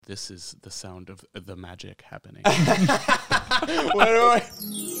This is the sound of the magic happening. I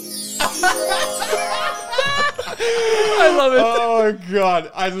love it. Oh God,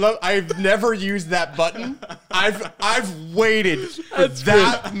 I've never used that button. I've waited for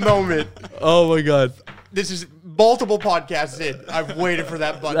that moment. Oh my God. This is multiple podcasts in. I've waited for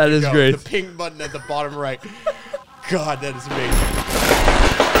that button. That is great. The pink button at the bottom right. God, that is amazing.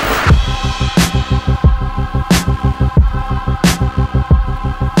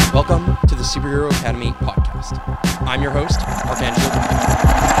 Welcome to the Superhero Academy podcast. I'm your host, Archangelo. All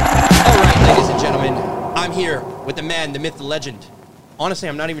right, ladies and gentlemen, I'm here with the man, the myth, the legend. Honestly,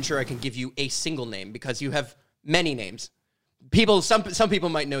 I'm not even sure I can give you a single name because you have many names. Some people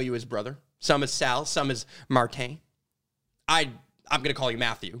might know you as brother, some as Sal, some as Martin. I'm going to call you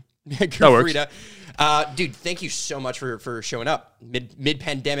Matthew. Giuffrida. Dude, thank you so much for showing up.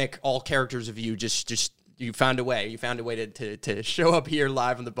 Mid-pandemic, all characters of you just you found a way. You found a way to show up here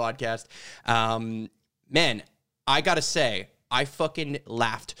live on the podcast. Man, I got to say, I fucking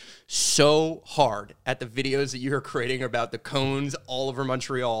laughed so hard at the videos that you were creating about the cones all over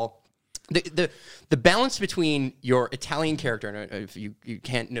Montreal. The balance between your Italian character, and if you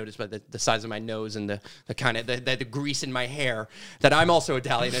can't notice by the size of my nose and the kind of the grease in my hair, that I'm also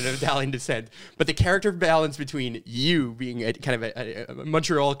Italian and of Italian descent, but the character balance between you being a kind of a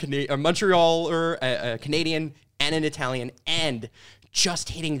Montrealer, a Canadian, and an Italian, and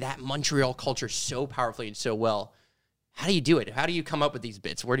just hitting that Montreal culture so powerfully and so well. How do you do it? How do you come up with these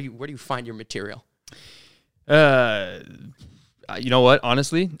bits? Where do you find your material? You know what?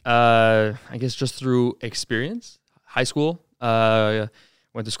 Honestly, I guess just through experience. High school, went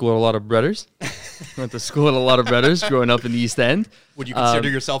to school with a lot of brothers. Growing up in the East End. Would you consider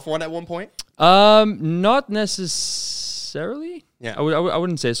yourself one at one point? Not necessarily. Yeah, I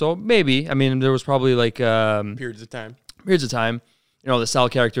wouldn't say so. Maybe. I mean, there was probably like periods of time. You know, the Sal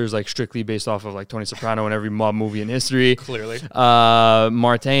character is like strictly based off of like Tony Soprano and every mob movie in history. Clearly,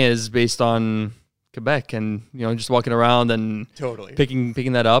 Martin is based on Quebec, and you know, just walking around and totally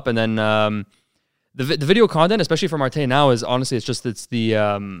picking that up, and then the video content, especially for Martin now, is honestly it's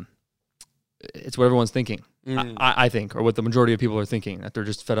what everyone's thinking. I think, or what the majority of people are thinking, that they're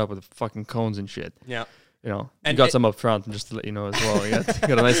just fed up with fucking cones and shit. Yeah. You know, and you got some up front, just to let you know as well. You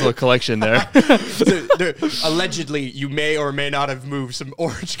got a nice little collection there. Allegedly, you may or may not have moved some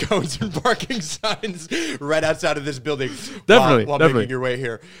orange cones and parking signs right outside of this building. Definitely, while definitely. making your way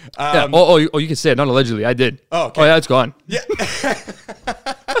here. Yeah. Oh, you can say it. Not allegedly, I did. Oh, okay. Oh yeah, it's gone. Yeah.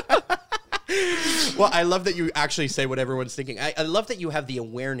 Well, I love that you actually say what everyone's thinking. I love that you have the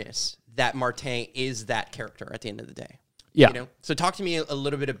awareness that Martin is that character at the end of the day. Yeah. You know. So talk to me a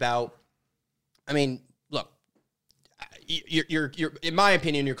little bit about. I mean, look. You're in my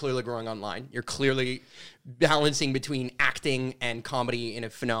opinion, you're clearly growing online. You're clearly balancing between acting and comedy in a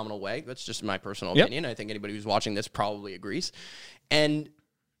phenomenal way. That's just my personal opinion. I think anybody who's watching this probably agrees.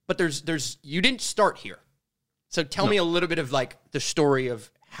 But there's you didn't start here. So tell me a little bit of like the story of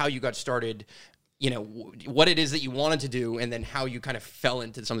how you got started, you know, what it is that you wanted to do, and then how you kind of fell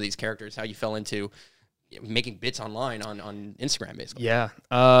into some of these characters, how you fell into making bits online on Instagram, basically. Yeah.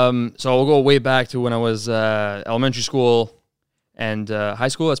 So we'll go way back to when I was elementary school and high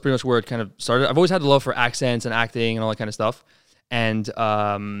school. That's pretty much where it kind of started. I've always had the love for accents and acting and all that kind of stuff. And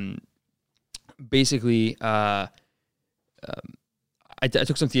basically, I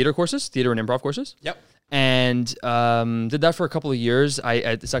took some theater and improv courses. Yep. And did that for a couple of years.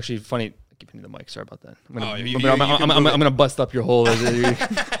 It's actually funny. Keep hitting the mic. Sorry about that. I'm gonna bust up your hole. Hope you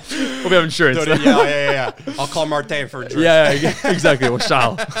have insurance. Yeah. I'll call Martin for a drink. Yeah, exactly. Well,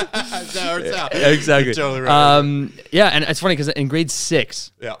 Sal. Exactly. Totally right. Yeah, and it's funny because in grade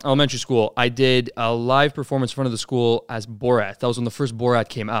 6, elementary school, I did a live performance in front of the school as Borat. That was when the first Borat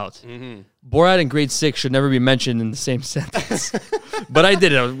came out. Mm-hmm. Borat in grade 6 should never be mentioned in the same sentence. But I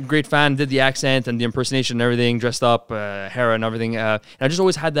did it. I was a great fan, did the accent and the impersonation and everything, dressed up, hair and everything. And I just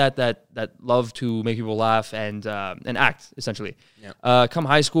always had that love to make people laugh and act, essentially. Yep. Come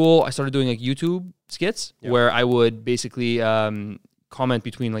high school, I started doing like YouTube skits where I would basically comment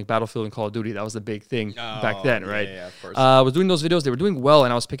between like Battlefield and Call of Duty. That was the big thing back then, right? Yeah, of course. I was doing those videos. They were doing well,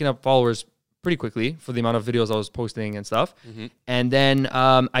 and I was picking up followers pretty quickly for the amount of videos I was posting and stuff. Mm-hmm. And then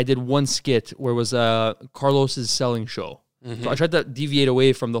I did one skit where it was Carlos's selling show. Mm-hmm. So I tried to deviate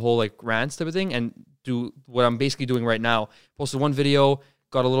away from the whole like rants type of thing and do what I'm basically doing right now. Posted one video,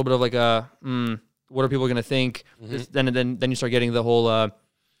 got a little bit of like a, what are people going to think? Mm-hmm. Then you start getting the whole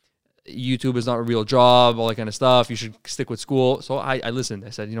YouTube is not a real job, all that kind of stuff. You should stick with school. So I listened.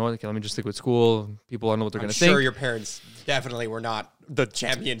 I said, you know what? Okay, let me just stick with school. People don't know what they're going to think. I'm sure your parents definitely were not the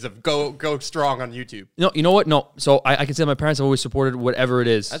champions of go strong on YouTube. No, you know what? No. So I can say my parents have always supported whatever it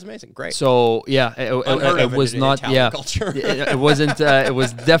is. That's amazing. Great. So yeah, it was not. Yeah, culture. it wasn't. It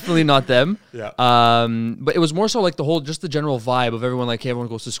was definitely not them. Yeah. But it was more so like just the general vibe of everyone. Like, hey, everyone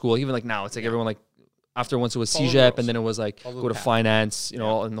goes to school. Even like now, it's like everyone like. After once it was CEGEP, and then it was like go to finance, you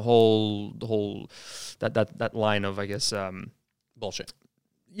know, and the whole that line of, I guess, bullshit.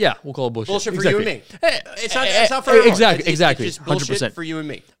 Yeah, we'll call it bullshit. Bullshit for exactly. you and me. It's not for everyone. Exactly. It's just bullshit for you and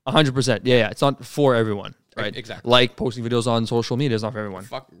me. 100%. Yeah. It's not for everyone, right? Exactly. Like posting videos on social media is not for everyone.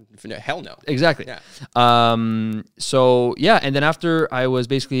 Fuck, hell no. Exactly. Yeah. So yeah, and then after I was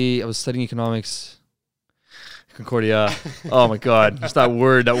studying economics. Concordia. Oh my God. Just that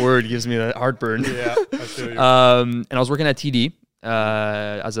word gives me that heartburn. Yeah. I feel you. And I was working at TD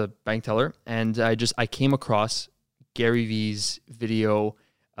as a bank teller, and I came across Gary V's video,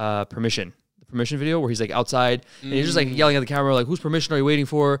 permission. The permission video where he's like outside and he's just like yelling at the camera, like, whose permission are you waiting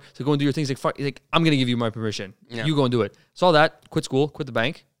for to go and do your things? Like, fuck, like, I'm gonna give you my permission. Yeah. You go and do it. Saw that, quit school, quit the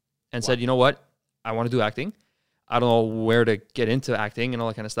bank, and said, you know what? I want to do acting. I don't know where to get into acting and all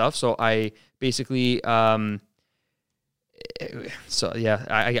that kind of stuff. So I basically so yeah,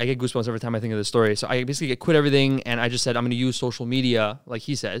 I get goosebumps every time I think of this story. So I basically quit everything, and I just said I'm going to use social media, like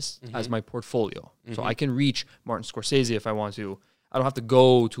he says, as my portfolio. So I can reach Martin Scorsese if I want to. I don't have to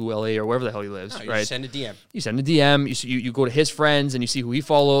go to LA or wherever the hell he lives. No, you right? send a DM. You send a DM. You go to his friends and you see who he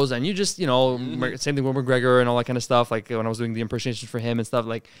follows, and you just same thing with McGregor and all that kind of stuff. Like when I was doing the impersonations for him and stuff.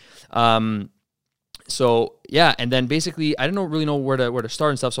 Like, so yeah, and then basically I didn't really know where to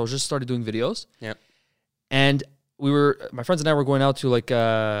start and stuff. So I just started doing videos. Yeah, and my friends and I were going out to like,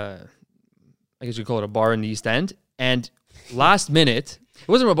 I guess you could call it a bar in the East End. And last minute, it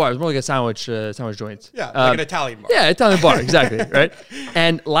wasn't a bar, it was more like a sandwich joint. Yeah, like an Italian bar. Yeah, Italian bar, exactly, right?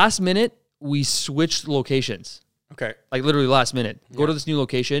 And last minute, we switched locations. Okay. Like literally last minute. Go to this new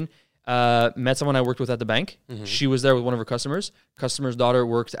location, met someone I worked with at the bank. She was there with one of her customers. Customer's daughter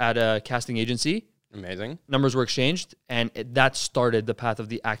worked at a casting agency. Amazing. Numbers were exchanged, and that started the path of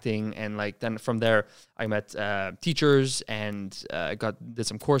the acting. And like then from there, I met teachers and did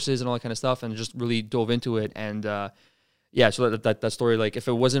some courses and all that kind of stuff, and just really dove into it. And so that story, like if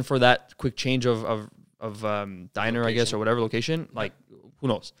it wasn't for that quick change of diner, location. I guess, or whatever location, like who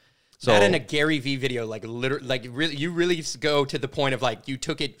knows. So that in a Gary V video, like literally, like really, you really go to the point of like you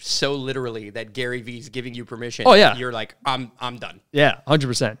took it so literally that Gary V's giving you permission. Oh yeah, you're like I'm done. Yeah,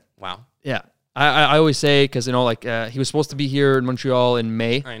 100%. Wow. Yeah. I always say, because, you know, like, he was supposed to be here in Montreal in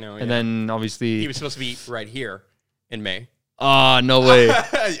May. I know, And then, obviously... He was supposed to be right here in May. Ah, no way.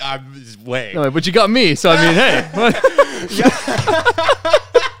 Way. No way, but you got me, so I mean, hey.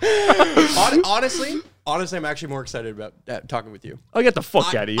 Honestly, I'm actually more excited about talking with you. I'll get the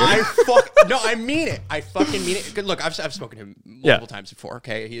fuck out of here. No, I mean it. I fucking mean it. Look, I've spoken to him multiple times before,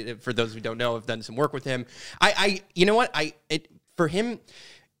 okay? For those who don't know, I've done some work with him. You know what? For him...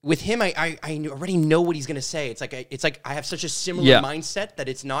 With him, I already know what he's gonna say. It's like I have such a similar mindset that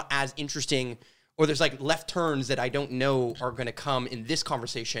it's not as interesting, or there's like left turns that I don't know are gonna come in this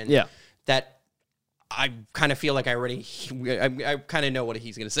conversation. Yeah, that I kind of feel like I kind of know what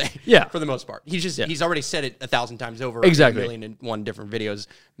he's gonna say. Yeah, for the most part, he's already said it 1,000 times over. Exactly, 1,000,001 different videos,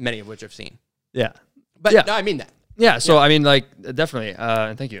 many of which I've seen. Yeah, but no, I mean that. Yeah, so I mean, like, definitely.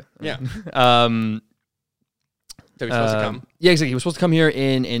 Thank you. Yeah. So he was supposed to come? Yeah, exactly. He was supposed to come here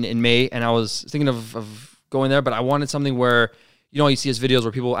in May, and I was thinking of going there, but I wanted something where, you know, you see his videos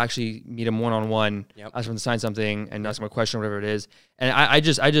where people actually meet him one-on-one, ask him to sign something, and ask him a question, or whatever it is. And I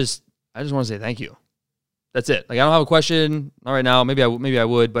just want to say thank you. That's it. Like, I don't have a question, not right now. Maybe I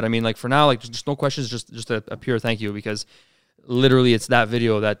would, but I mean, like, for now, like, just no questions, just a pure thank you, because literally it's that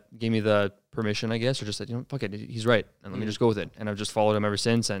video that gave me the permission, I guess, or just said, you know, fuck it, he's right, and let me just go with it. And I've just followed him ever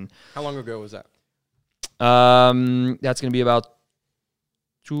since. And how long ago was that? That's going to be about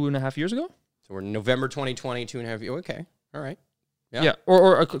 2.5 years ago. So we're November 2020, 2.5 years. Okay. All right. Yeah.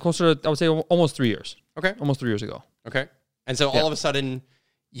 Or closer to, I would say, almost 3 years. Okay. Almost 3 years ago. Okay. And so all of a sudden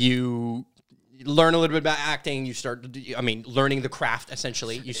you learn a little bit about acting. You start, learning the craft,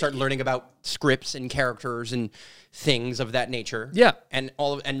 essentially. You start learning about scripts and characters and things of that nature. Yeah. And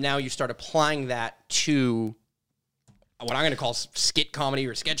now you start applying that to what I'm going to call skit comedy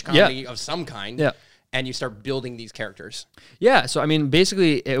or sketch comedy of some kind. Yeah. And you start building these characters. Yeah. So, I mean,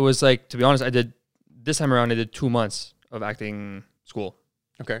 basically, it was like, to be honest, this time around, I did 2 months of acting school.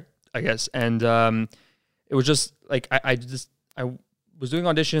 Okay. I guess. And it was just like, I was doing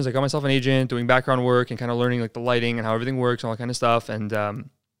auditions. I got myself an agent, doing background work and kind of learning like the lighting and how everything works and all that kind of stuff. And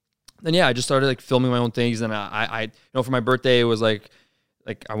then yeah, I just started like filming my own things, and I you know, for my birthday it was like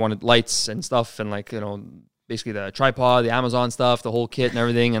I wanted lights and stuff, and like, you know, basically the tripod, the Amazon stuff, the whole kit and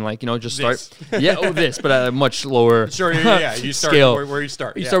everything, and like, you know, just start this, but at a much lower you start scale. Where you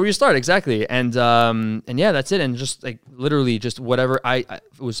start. You start where you start, exactly. And yeah, that's it. And just like literally just whatever it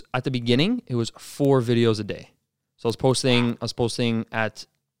was at the beginning, it was 4 videos a day. So I was posting at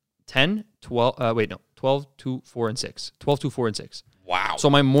 10, 12, 12 to 4 and 6. 12 to 4 and 6. Wow. So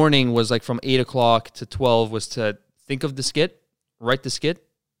my morning was like from 8 o'clock to 12 was to think of the skit, write the skit.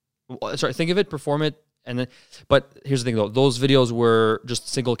 Sorry, think of it, perform it. And then, but here's the thing though, those videos were just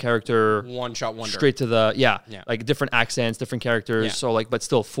single character, one shot wonder, straight to the like different accents, different characters. Yeah. So like, but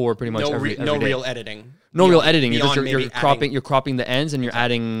still 4 pretty much every day. Real editing. No real editing. You're cropping the ends, and you're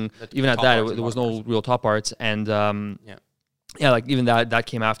adding even at that there was no real top parts, and like even that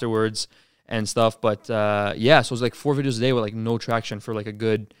came afterwards and stuff. But so it was like 4 videos a day with like no traction for like a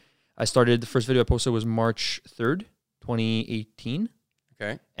good. I started the first video I posted was March 3rd, 2018.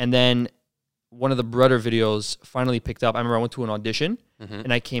 Okay, and then one of the brother videos finally picked up. I remember I went to an audition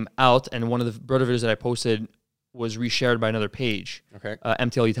and I came out, and one of the brother videos that I posted was reshared by another page. Okay.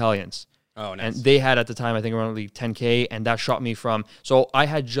 MTL Italians. Oh, nice. And they had at the time, I think, around like 10K, and that shot me from. So I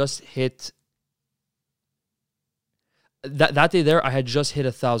had just hit that day there. I had just hit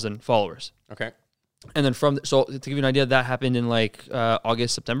 1,000 followers. Okay. And then so to give you an idea, that happened in like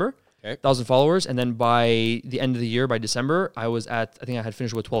August, September. Okay. 1,000 followers, and then by the end of the year, by December, I think I had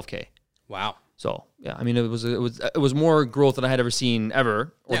finished with 12K. Wow. So yeah, I mean, it was more growth than I had ever seen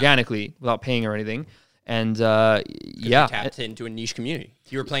organically without paying or anything. And you tapped into a niche community.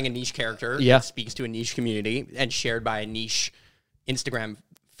 You were playing a niche character that speaks to a niche community and shared by a niche Instagram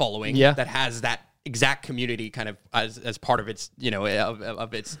following that has that exact community kind of as part of its, you know,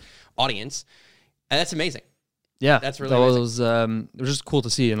 of its audience. And that's amazing. Yeah, that's really amazing. It was just cool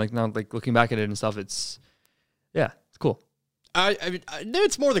to see, and like now, like looking back at it and stuff, it's cool.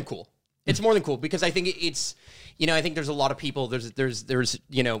 It's more than cool. It's more than cool because I think it's, you know, I think there's a lot of people, there's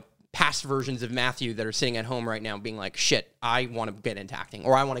you know, past versions of Matthew that are sitting at home right now being like, shit, I want to get into acting,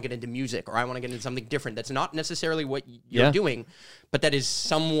 or I want to get into music, or I want to get into something different that's not necessarily what you're doing, but that is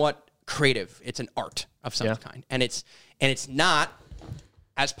somewhat creative. It's an art of some kind. And it's not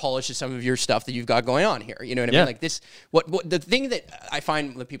as polished as some of your stuff that you've got going on here. You know what I mean? Like this, what the thing that I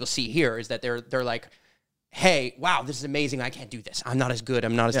find that people see here is that they're like, hey, wow, this is amazing. I can't do this. I'm not as good.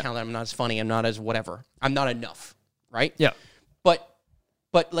 I'm not as talented. I'm not as funny. I'm not as whatever. I'm not enough. Right? Yeah.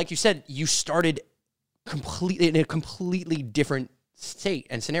 But like you said, you started completely in a completely different state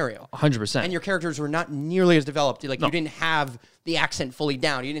and scenario. 100%. And your characters were not nearly as developed. Like you didn't have the accent fully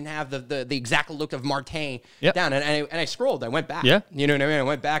down. You didn't have the exact look of Martin down. And I scrolled. I went back. Yeah. You know what I mean? I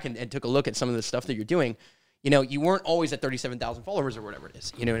went back and took a look at some of the stuff that you're doing. You know, you weren't always at 37,000 followers or whatever it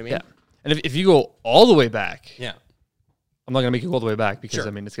is. You know what I mean? Yeah. And if you go all the way back, I'm not going to make you go all the way back because, I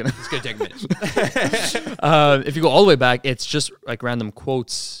mean, it's going to take a minute. If you go all the way back, it's just like random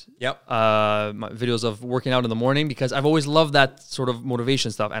quotes. Yep. Videos of working out in the morning, because I've always loved that sort of motivation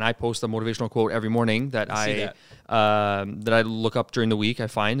stuff. And I post a motivational quote every morning that I look up during the week, I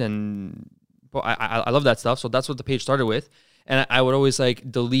find. And I love that stuff. So that's what the page started with. And I would always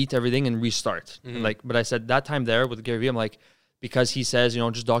like delete everything and restart. And but I said that time there with Gary Vee, I'm like, because he says, you know,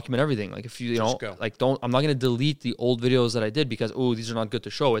 just document everything. Like if you know, like I'm not going to delete the old videos that I did because, oh, these are not good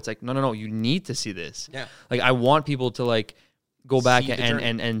to show. It's like, no, you need to see this. Yeah. Like I want people to like go back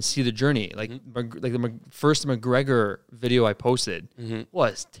and see the journey. Like, like the first McGregor video I posted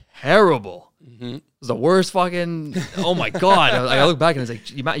was terrible. It was the worst fucking, oh my God. I look back and it's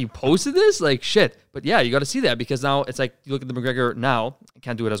like, you posted this? Like shit. But yeah, you got to see that, because now it's like, you look at the McGregor now, I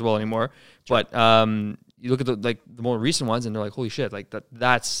can't do it as well anymore. Sure. But, you look at the more recent ones and they're like, holy shit, like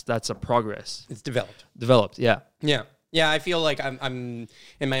that's a progress. It's developed. Yeah. Yeah. Yeah. I feel like I'm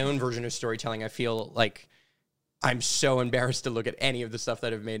in my own version of storytelling. I feel like I'm so embarrassed to look at any of the stuff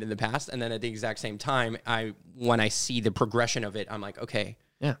that I've made in the past. And then at the exact same time, when I see the progression of it, I'm like, okay,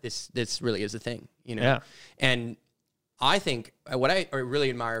 this really is a thing, you know? Yeah. And I think what I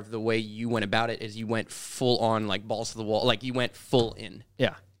really admire of the way you went about it is you went full on, like balls to the wall. Like you went full in.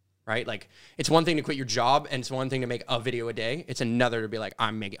 Yeah. Right? Like it's one thing to quit your job, and it's one thing to make a video a day. It's another to be like,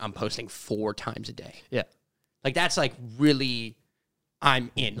 I'm posting 4 times a day. Yeah. Like that's like really,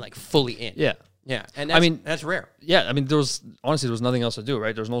 I'm in, like fully in. Yeah. Yeah. And that's rare. Yeah. I mean, there was nothing else to do,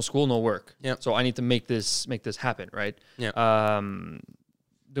 right? There's no school, no work. Yeah. So I need to make this happen, right? Yeah.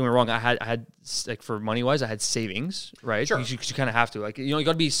 Doing it wrong. I had like, for money wise, I had savings, right? Sure. You kind of have to, like, you know, you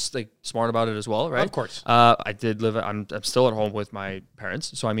got to be like smart about it as well, right? Of course. I did live. I'm still at home with my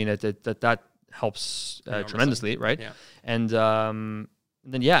parents, so I mean that helps tremendously, right? Yeah. And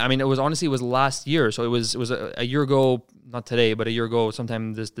And then yeah, I mean, it was last year, so it was a year ago, not today, but a year ago,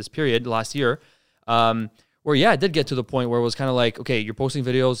 sometime this period last year, where yeah, it did get to the point where it was kind of like, okay, you're posting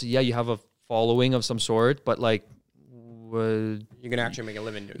videos, yeah, you have a following of some sort, but like you can actually make a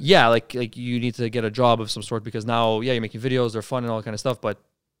living doing it. Yeah, like you need to get a job of some sort, because now yeah, you're making videos, they're fun and all that kind of stuff, but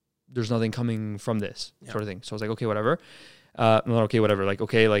there's nothing coming from this sort of thing. So I was like, okay, whatever. Not okay, whatever. Like,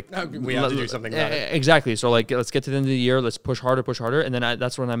 okay, like we have to do something about it. Exactly. So like, let's get to the end of the year. Let's push harder. And then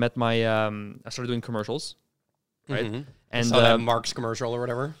that's when I met my, I started doing commercials, right? Mm-hmm. And saw that Mark's commercial or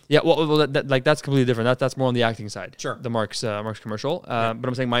whatever. Yeah. Well, that's completely different. That's more on the acting side. Sure. The Mark's commercial. But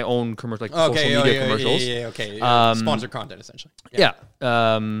I'm saying my own commercial, like social media commercials. Yeah. Okay. Sponsored content, essentially. Yeah.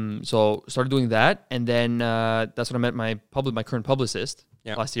 So started doing that, and then that's when I met my current publicist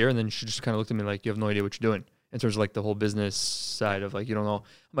last year, and then she just kind of looked at me like, you have no idea what you're doing in terms of like the whole business side of like, you don't know.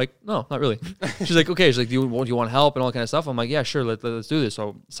 I'm like, no, not really. She's like, okay. She's like, do you want help and all that kind of stuff? I'm like, yeah, sure. Let's do this.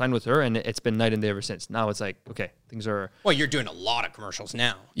 So signed with her, and it's been night and day ever since. Now it's like, okay, things are. Well, you're doing a lot of commercials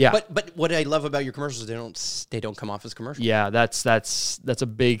now. Yeah. But what I love about your commercials is they don't come off as commercials. Yeah, that's a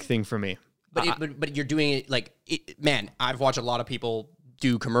big thing for me. But you're doing it like, man, I've watched a lot of people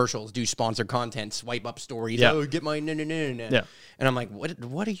do commercials, do sponsored content, swipe up stories. Yeah. Oh, get my no. Yeah. And I'm like,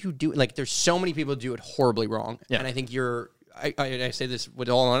 what are you doing? Like, there's so many people who do it horribly wrong. Yeah. And I think I say this with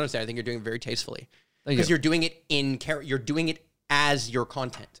all honesty, I think you're doing it very tastefully. Because you're doing it you're doing it as your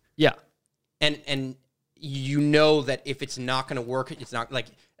content. Yeah. And you know that if it's not going to work, it's not, like,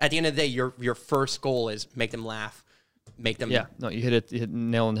 at the end of the day, your first goal is make them laugh. Make them. Yeah. No, you hit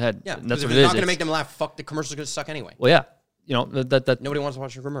nail on the head. Yeah. And that's what it is. If it's not going to make them laugh, fuck, the commercial's going to suck anyway. Well, yeah. You know, that nobody wants to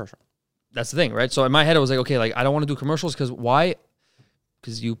watch your commercial. That's the thing, right? So in my head, I was like, okay, like, I don't want to do commercials because why?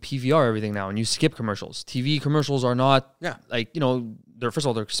 Because you PVR everything now and you skip commercials. TV commercials are not, like, you know, first of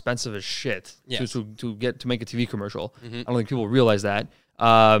all, they're expensive as shit to make a TV commercial. Mm-hmm. I don't think people realize that.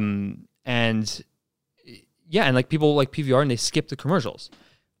 And like people like PVR and they skip the commercials.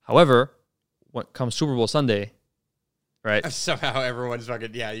 However, what comes Super Bowl Sunday, right? Somehow everyone's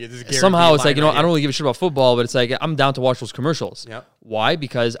fucking, somehow it's like, you know, I don't really give a shit about football, but it's like, I'm down to watch those commercials. Yep. Why?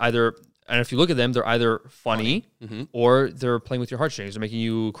 Because and if you look at them, they're either funny or they're playing with your heartstrings. They're making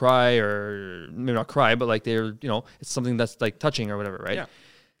you cry, or maybe not cry, but like they're, you know, it's something that's like touching or whatever, right? Yeah.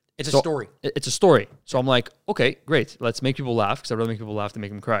 It's a story. It's a story. So I'm like, okay, great. Let's make people laugh, because I'd rather make people laugh than make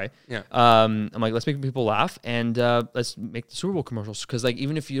them cry. Yeah. I'm like, let's make people laugh, and let's make the Super Bowl commercials. Because like,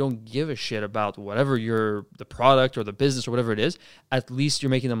 even if you don't give a shit about whatever the product or the business or whatever it is, at least you're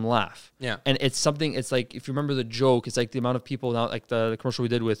making them laugh. Yeah. And it's something. It's like, if you remember the joke, it's like the amount of people now, like the commercial we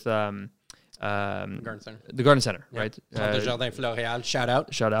did with Garden Center. The Garden Center, right? The Jardin Floréal. Shout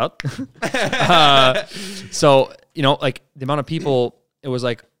out. So, you know, like the amount of people, it was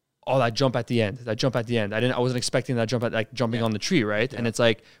like, oh, that jump at the end. I wasn't expecting that jump at jumping on the tree, right? Yeah. And it's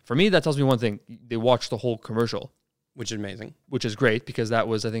like, for me, that tells me one thing. They watched the whole commercial. Which is amazing. Which is great, because that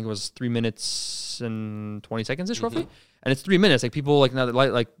was, I think it was 3 minutes and 20 seconds-ish roughly. And it's 3 minutes. Like, people like now,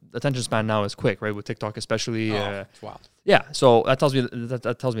 like attention span now is quick, right? With TikTok especially. It's wild. Yeah. So that tells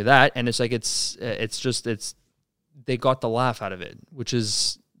me that. And it's like, they got the laugh out of it, which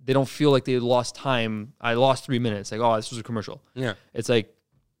is, they don't feel like they lost time. I lost 3 minutes. Like, oh, this was a commercial. Yeah. It's like,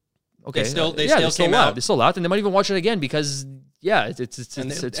 okay, they still came out. They still laughed, and they might even watch it again because it's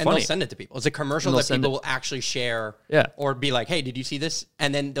funny. They'll send it to people. It's a commercial that people will actually share, or be like, "Hey, did you see this?"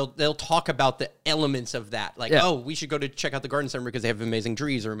 And then they'll talk about the elements of that, like, "Oh, we should go to check out the garden center because they have amazing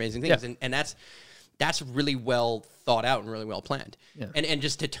trees or amazing things," and that's really well thought out and really well planned. Yeah. And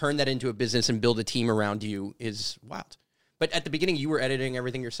just to turn that into a business and build a team around you is wild. But at the beginning, you were editing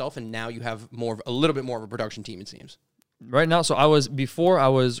everything yourself, and now you have a little bit more of a production team, it seems. Right now, so I was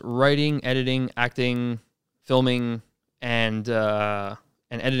writing, editing, acting, filming, and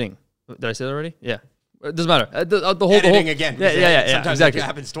editing. Did I say that already? Yeah. It doesn't matter. The whole editing again. Yeah. Sometimes exactly. It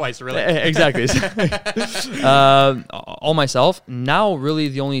happens twice, really. Exactly. All myself. Now, really,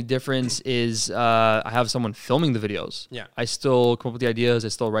 the only difference is I have someone filming the videos. Yeah. I still come up with the ideas. I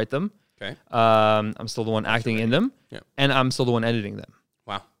still write them. Okay. I'm still the one acting in them. Yeah. And I'm still the one editing them.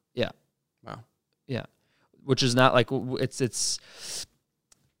 Wow. Yeah. Wow. Yeah. Which is not like, it's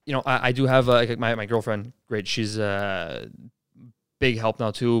you know, I do have like my girlfriend. Great. She's big help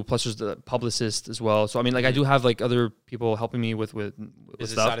now too. Plus there's the publicist as well. So I mean, like, I do have like other people helping me with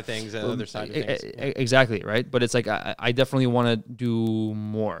business stuff. Side of things, and other side of things. Exactly, right? But it's like I definitely want to do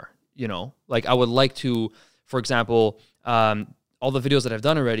more. You know, like I would like to, for example, all the videos that I've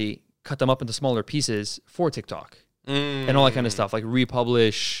done already, cut them up into smaller pieces for TikTok and all that kind of stuff. Like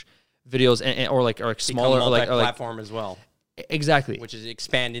republish videos or smaller, or like platform as well. Exactly. Which is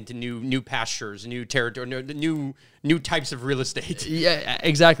expand into new pastures, new territory, new types of real estate. Yeah,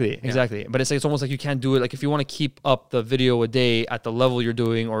 exactly. But it's almost like you can't do it. Like if you want to keep up the video a day at the level you're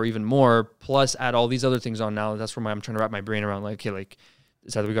doing, or even more, plus add all these other things on now. That's where I'm trying to wrap my brain around. Like, okay, like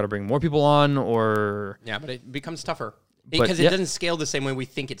it's either we got to bring more people on, or but it becomes tougher. Because it doesn't scale the same way we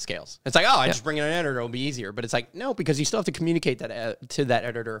think it scales. It's like, I just bring in an editor, it'll be easier. But it's like, no, because you still have to communicate that to that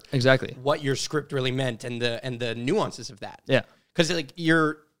editor exactly what your script really meant and the nuances of that. Yeah, because like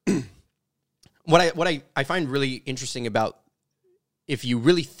you're what I find really interesting about, if you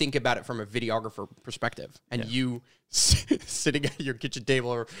really think about it from a videographer perspective, and you sitting at your kitchen table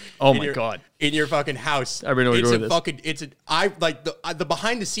or in your fucking house, I know the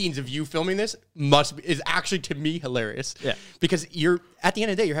behind the scenes of you filming this is actually, to me, hilarious. Yeah, because you're at the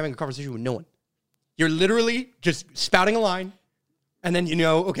end of the day, you're having a conversation with no one. You're literally just spouting a line, and then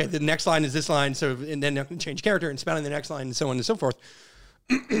okay, the next line is this line, and then I can change character and spouting the next line, and so on and so forth.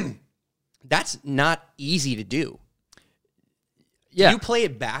 That's not easy to do. Yeah. Do you play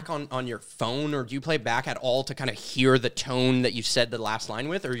it back on your phone, or do you play it back at all to kind of hear the tone that you said the last line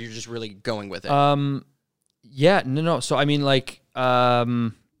with, or you're just really going with it? Yeah, no. So I mean, like,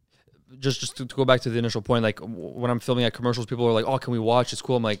 just to go back to the initial point, like when I'm filming at commercials, people are like, "Oh, can we watch? It's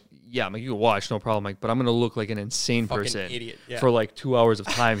cool." I'm like, "Yeah, I'm like, you can watch, no problem." Like, but I'm gonna look like an insane fucking person idiot. For like 2 hours of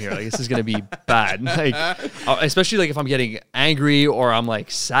time here. Like, this is gonna be bad. Like, especially like if I'm getting angry or I'm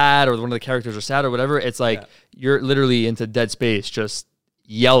like sad, or one of the characters are sad or whatever. It's like you're literally into dead space, just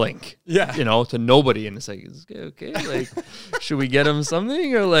yelling, to nobody, and it's like, is this okay? Like, should we get him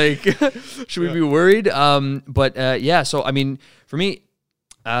something, or like, should we be worried? So I mean, for me,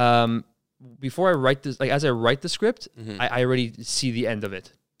 before I write this, like as I write the script, I already see the end of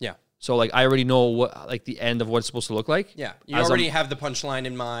it. Yeah. So like I already know what like the end of what it's supposed to look like. Yeah. You already have the punchline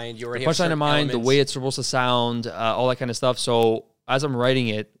in mind. You already have the punchline in mind, elements. The way it's supposed to sound, all that kind of stuff. So as I'm writing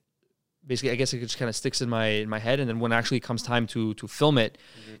it, basically, I guess it just kind of sticks in my head, and then when it actually comes time to film it,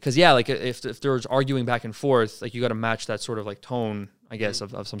 because like if there's arguing back and forth, like you got to match that sort of like tone, I guess,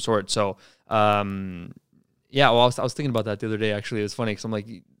 of some sort. So I was thinking about that the other day. Actually, it was funny because I'm like,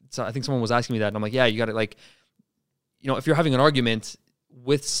 so I think someone was asking me that, and I'm like, yeah, you got to like, if you're having an argument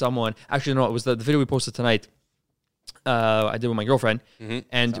with someone. Actually, no, it was the video we posted tonight. I did with my girlfriend,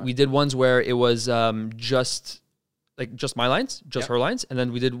 and we did ones where it was just my lines, her lines, and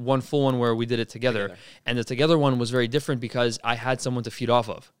then we did one full one where we did it together. And the together one was very different because I had someone to feed off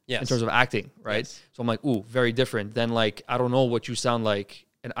of in terms of acting, right? Yes. So I'm like, ooh, very different. Then like, I don't know what you sound like,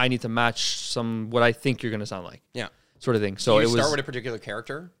 and I need to match what I think you're going to sound like. Yeah. Sort of thing. So do you start with a particular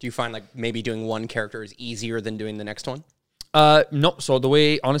character? Do you find like maybe doing one character is easier than doing the next one? No. So the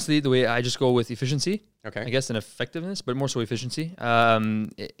way I just go with efficiency, I guess, and effectiveness, but more so efficiency.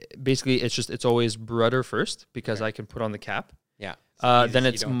 Basically, it's always brother first because I can put on the cap. Yeah. Then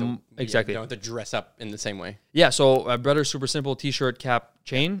it's exactly. You don't have to dress up in the same way. Yeah. So brother, super simple: t-shirt, cap,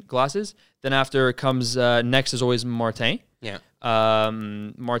 chain, glasses. Then after comes next is always Martin. Yeah.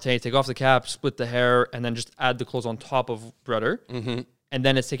 Martin, take off the cap, split the hair, and then just add the clothes on top of brother. And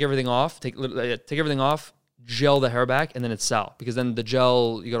then it's take everything off. Take everything off. Gel the hair back, and then it's Sal, because then the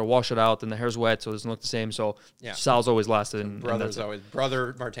gel, you got to wash it out, and the hair's wet, so it doesn't look the same. So Sal's always lasted. And brother's always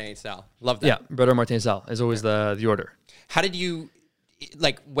brother, Martin, Sal. Love that. Yeah, brother, Martin, Sal is always the order. How did you,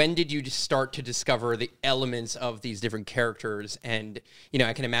 when did you start to discover the elements of these different characters? And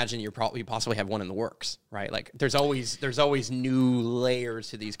I can imagine you possibly have one in the works, right? Like there's always new layers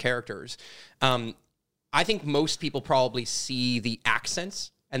to these characters. I think most people probably see the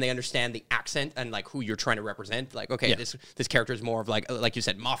accents, and they understand the accent and like who you're trying to represent. Like, okay, this character is more of like you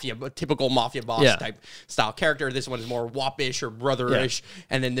said, typical mafia boss type style character. This one is more woppish or brotherish,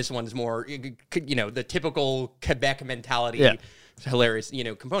 and then this one's more, the typical Quebec mentality, hilarious,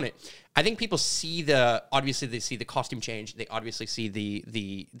 component. I think people see obviously they see the costume change. They obviously see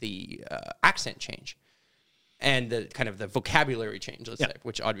the accent change, and the kind of the vocabulary change. Let's say,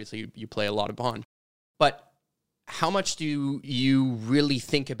 which obviously you play a lot upon, but. How much do you really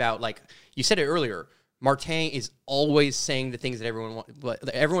think about, like you said it earlier, Martin is always saying the things that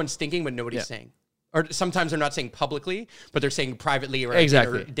everyone's thinking, but nobody's saying. Or sometimes they're not saying publicly, but they're saying privately or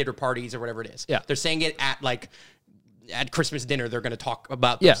at dinner parties or whatever it is. Yeah. They're saying it at Christmas dinner, they're going to talk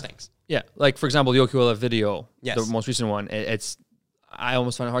about those things. Yeah. Like, for example, the Yokuela video, the most recent one, I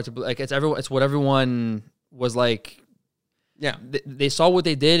almost find it hard to, like, it's what everyone was like. Yeah. They saw what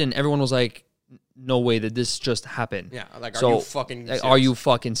they did, and everyone was like, no way that this just happened. Yeah, like, are you fucking serious? Are you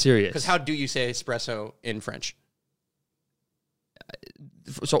fucking serious? Because how do you say espresso in French?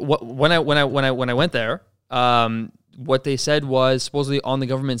 So when I went there, what they said was supposedly on the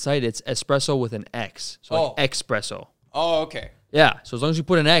government site, it's espresso with an X. So like espresso. Oh, okay. Yeah. So as long as you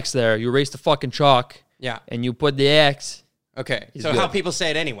put an X there, you erase the fucking chalk. Yeah. And you put the X. Okay. So good. how people say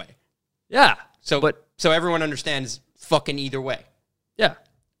it anyway. Yeah. So everyone understands fucking either way. Yeah.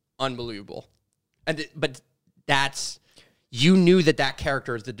 Unbelievable. But that's, you knew that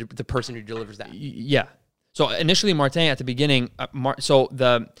character is the person who delivers that. Yeah. So initially, Martin at the beginning.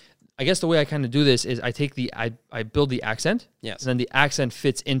 I guess the way I kind of do this is I build the accent. Yes. And then the accent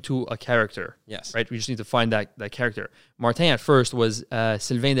fits into a character. Yes. Right. We just need to find that character. Martin at first was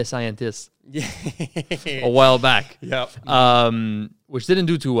Sylvain the Scientist. Yeah. A while back. Yep. Which didn't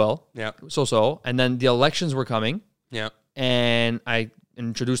do too well. Yeah. So. And then the elections were coming. Yeah. And I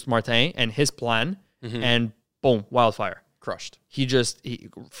introduced Martin and his plan, and boom, wildfire. Crushed. And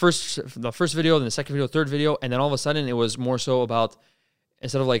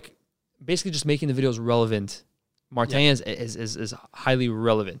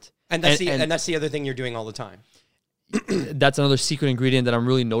that's the other thing you're doing all the time. That's another secret ingredient that I'm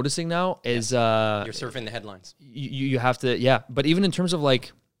really noticing now is you're surfing the headlines. You have to, but even in terms of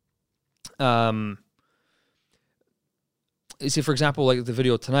like you see, for example, like the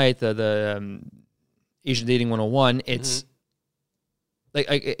video tonight, the Asian Dating 101, it's like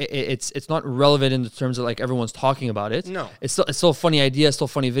it's not relevant in the terms of like everyone's talking about it. No, it's still a funny idea, still a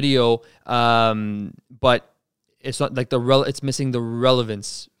funny video, but it's not like it's missing the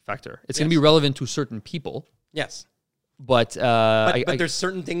relevance factor. It's going to be relevant to certain people. Yes, but there's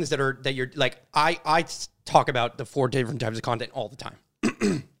certain things that you're like, I talk about the 4 different types of content all the time,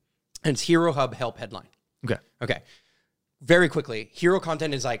 and it's hero, hub, help, headline. Okay. Very quickly, hero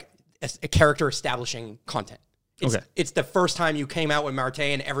content is like a character establishing content. It's the first time you came out with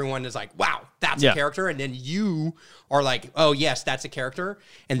Martin and everyone is like, wow, that's a character. And then you are like, oh, yes, that's a character.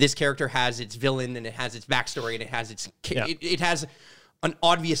 And this character has its villain and it has its backstory and it has it has an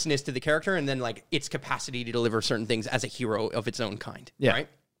obviousness to the character and then like its capacity to deliver certain things as a hero of its own kind. Yeah. Right?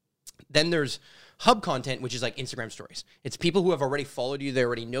 Then there's hub content, which is like Instagram stories. It's people who have already followed you, they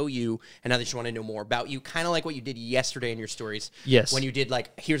already know you, and now they just want to know more about you. Kind of like what you did yesterday in your stories. Yes. When you did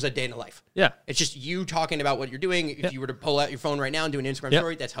like, here's a day in the life. Yeah. It's just you talking about what you're doing. If you were to pull out your phone right now and do an Instagram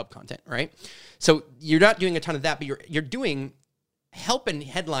story, that's hub content, right? So you're not doing a ton of that, but you're doing help and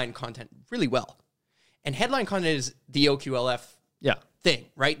headline content really well. And headline content is the OQLF thing,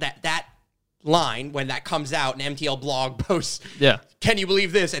 right? That line, when that comes out, an MTL blog posts, can you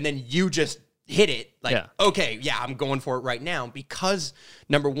believe this? And then you just hit it like, okay, I'm going for it right now because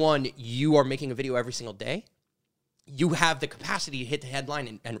number one, you are making a video every single day. You have the capacity to hit the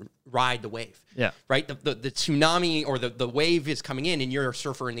headline and ride the wave. Yeah. Right? The tsunami or the wave is coming in and you're a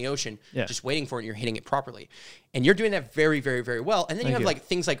surfer in the ocean just waiting for it and you're hitting it properly. And you're doing that very, very, very well. And then you have like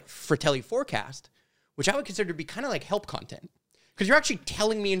things like Fratelli Forecast, which I would consider to be kind of like help content. Because you're actually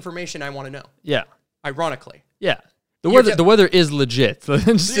telling me information I want to know. Yeah. Ironically. Yeah. The weather is legit. You're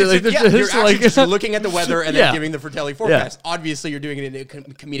actually just looking at the weather and then giving the Fratelli forecast. Yeah. Obviously, you're doing it in a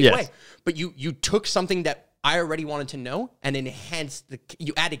comedic way. But you took something that I already wanted to know and enhanced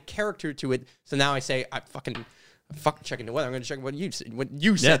you added character to it. So now I say, I'm fucking checking the weather. I'm going to check what you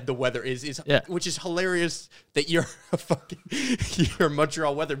said the weather is which is hilarious that you're you're a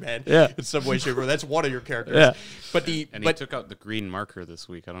Montreal weatherman in some way, shape, or form. That's one of your characters. Yeah. But he took out the green marker this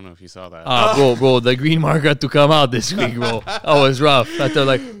week. I don't know if you saw that. Bro, the green marker had to come out this week, bro. That was rough. I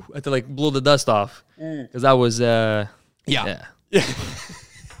had to blow the dust off because that was No,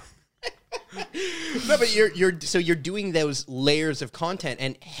 but you're doing those layers of content,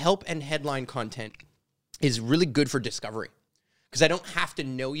 and help and headline content is really good for discovery because I don't have to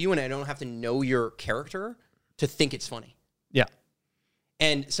know you and I don't have to know your character to think it's funny. Yeah.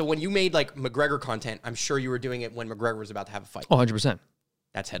 And so when you made like McGregor content, I'm sure you were doing it when McGregor was about to have a fight. Oh, 100%.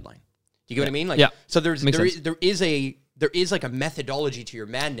 That's headline. Do you get what I mean? Like, so there is like a methodology to your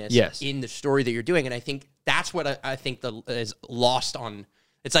madness in the story that you're doing. And I think that's what I think is lost on.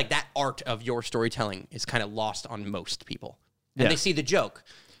 It's like that art of your storytelling is kind of lost on most people. And they see the joke.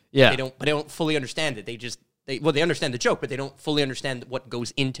 Yeah. They don't fully understand it. They understand the joke, but they don't fully understand what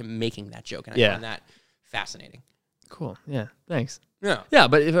goes into making that joke. And I find that fascinating. Cool. Yeah. Thanks. Yeah. Yeah,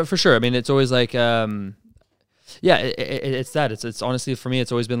 but for sure. I mean, it's always like, it's that. It's honestly, for me,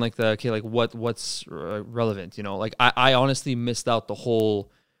 it's always been like what's relevant, you know? Like, I honestly missed out the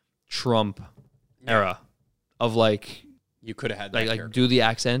whole Trump era of like, you could have had that like do the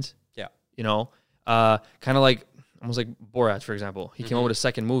accent. Yeah. You know, kind of like, almost like Borat, for example. He came out with a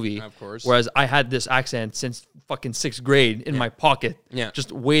second movie. Of course. Whereas I had this accent since fucking 6th grade in my pocket. Yeah.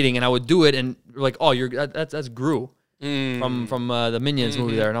 Just waiting. And I would do it and like, oh, that's Gru from the Minions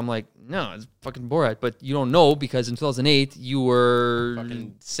movie there. And I'm like, no, it's fucking Borat. But you don't know because in 2008, you were...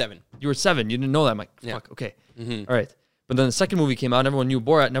 Fucking 7. You were 7. You didn't know that. I'm like, fuck, okay. All right. But then the second movie came out, and everyone knew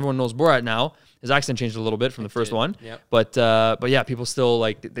Borat, and everyone knows Borat now. His accent changed a little bit from the first one. Yep. But yeah, people still,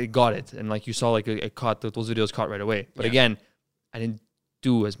 like, they got it. And like you saw, like, it caught, those videos caught right away. But again, I didn't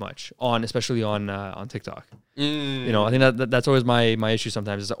do as much especially on TikTok. You know, I think that's always my issue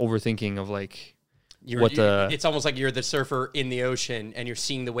sometimes, is the overthinking of like it's almost like you're the surfer in the ocean and you're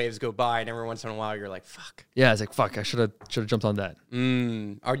seeing the waves go by, and every once in a while you're like, fuck. Yeah, it's like, fuck, I should have jumped on that.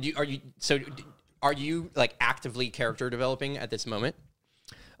 Are you like actively character developing at this moment?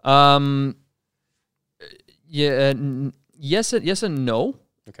 Yeah, yes and no.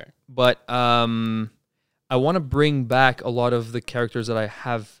 Okay. But I want to bring back a lot of the characters that I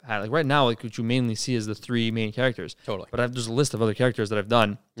have had. Like right now, like what you mainly see is the 3 main characters. Totally. But there's a list of other characters that I've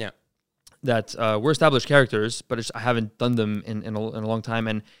done. Yeah. That were established characters, but I haven't done them in a long time,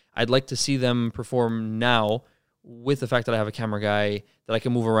 and I'd like to see them perform now. With the fact that I have a camera guy that I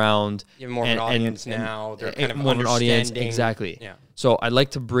can move around, you have more of an audience now. They're kind of more of an audience, understanding. exactly. Yeah. So I'd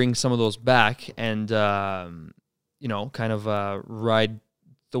like to bring some of those back, and you know, kind of ride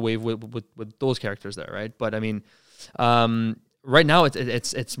the wave with those characters there, right? But I mean, right now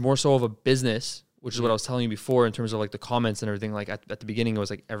it's more so of a business, which is what I was telling you before in terms of like the comments and everything. Like at the beginning, it was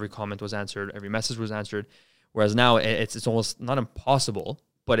like every comment was answered, every message was answered, whereas now it's almost not impossible,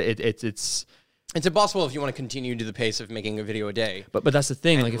 but it's impossible if you want to continue to the pace of making a video a day. But that's the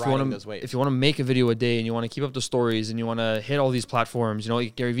thing. Like if you want to make a video a day and you want to keep up the stories and you want to hit all these platforms, you know,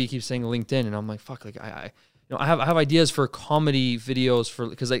 like Gary Vee keeps saying LinkedIn, and I'm like, fuck, like I have ideas for comedy videos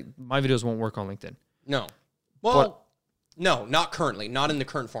because like my videos won't work on LinkedIn. No, well, no, not currently, not in the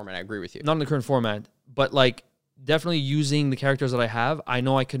current format. I agree with you. Not in the current format, but like definitely using the characters that I have, I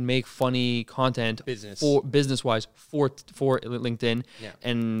know I can make funny content business-wise for LinkedIn,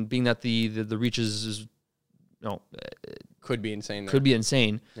 and being that the reach is could be insane. Could be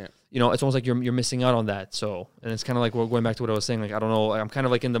insane. Yeah. You know, it's almost like you're missing out on that. So, and it's kind of like going back to what I was saying. Like I don't know, I'm kind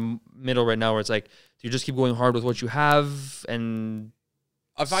of like in the middle right now where it's like, do you just keep going hard with what you have and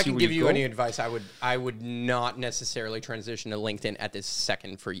if I can give you any advice, I would not necessarily transition to LinkedIn at this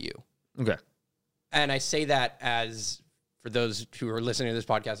second for you. Okay. And I say that as for those who are listening to this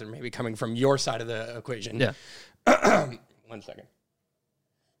podcast and maybe coming from your side of the equation. Yeah. 1 second.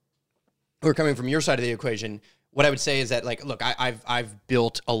 Who are coming from your side of the equation. What I would say is that, like, look, I've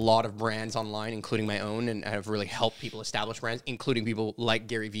built a lot of brands online, including my own, and I've really helped people establish brands, including people like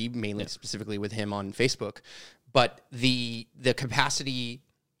Gary Vee, mainly specifically with him on Facebook. But the capacity,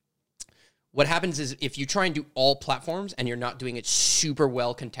 what happens is if you try and do all platforms and you're not doing it super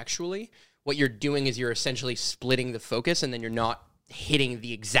well contextually, what you're doing is you're essentially splitting the focus, and then you're not hitting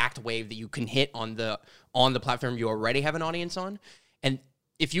the exact wave that you can hit on the platform you already have an audience on. And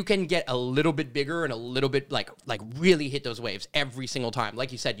if you can get a little bit bigger and a little bit like really hit those waves every single time,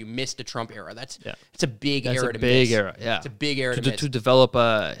 like you said, you missed the Trump era. It's a big era to miss. Yeah, it's a big era to miss. To develop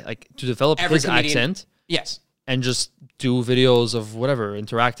his accent. Yes. And just do videos of whatever,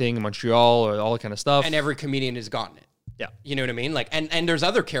 interacting in Montreal or all that kind of stuff. And every comedian has gotten it. Yeah. You know what I mean? Like, and there's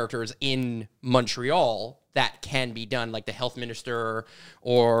other characters in Montreal that can be done, like the health minister,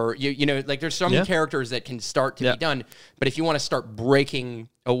 or you know, like there's some characters that can start to be done. But if you want to start breaking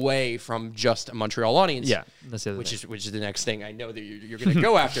away from just a Montreal audience, that's the other which is the next thing I know that you're going to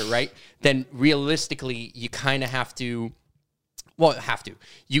go after, right? Then realistically, you kind of have to. Well,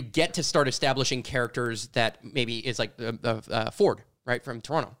 you get to start establishing characters that maybe is like Ford, right, from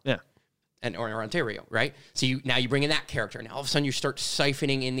Toronto. Yeah. Or Ontario, right? So now you bring in that character, and all of a sudden you start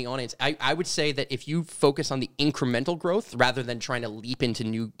siphoning in the audience. I would say that if you focus on the incremental growth rather than trying to leap into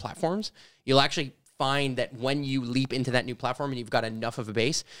new platforms, you'll actually find that when you leap into that new platform and you've got enough of a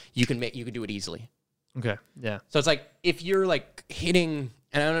base, you can do it easily. Okay. Yeah. So it's like if you're like hitting,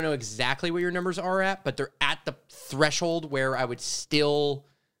 and I don't know exactly what your numbers are at, but they're at the threshold where I would still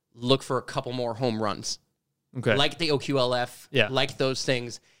look for a couple more home runs. Okay. Like the OQLF, like those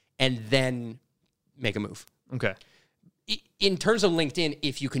things. And then make a move. Okay. In terms of LinkedIn,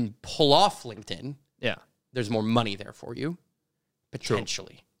 if you can pull off LinkedIn, there's more money there for you,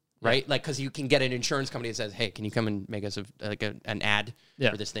 potentially, right? Like, because you can get an insurance company that says, "Hey, can you come and make us an ad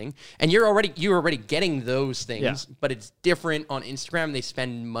for this thing?" And you're already getting those things, but it's different on Instagram. They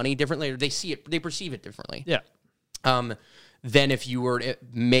spend money differently, or they perceive it differently. Yeah. Than if you were to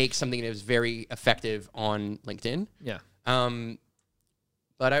make something that was very effective on LinkedIn. Yeah.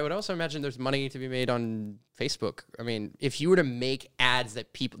 But I would also imagine there's money to be made on Facebook. I mean, if you were to make ads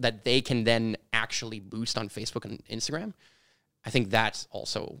that they can then actually boost on Facebook and Instagram, I think that's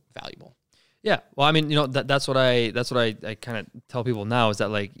also valuable. Yeah. Well, I mean, you know, that's what I kind of tell people now is that,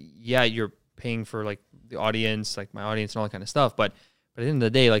 like, yeah, you're paying for like the audience, like my audience and all that kind of stuff, but But at the end of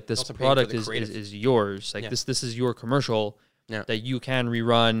the day, like this Also paying for product the is creative. yours. Like this is your commercial Yeah. that you can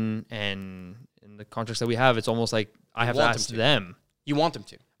rerun, and in the contracts that we have, it's almost like I have to want ask them to. them. You want them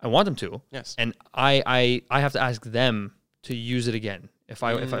to. I want them to. Yes. And I have to ask them to use it again if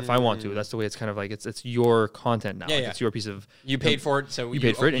I want to. That's the way it's kind of like it's your content now. Yeah, Like, yeah. it's your piece of You paid for it, so you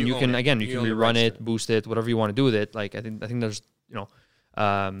paid for it, and you can own again it. you can own the rerun rights to it, boost it, whatever you want to do with it. Like I think there's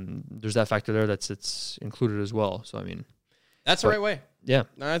there's that factor there it's included as well. So I mean, That's the right way. yeah,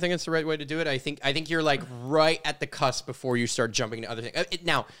 No, I think it's the right way to do it. I think you're like right at the cusp before you start jumping to other things.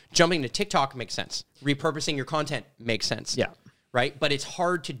 Now, jumping to TikTok makes sense. Repurposing your content makes sense. yeah, Right? But it's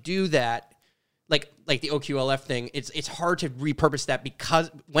hard to do that. Like the OQLF thing, it's hard to repurpose that because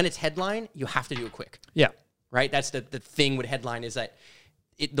when it's headline, you have to do it quick. yeah, Right? That's the thing with headline is that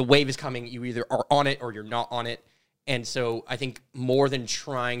the wave is coming. You either are on it or you're not on it. And so I think more than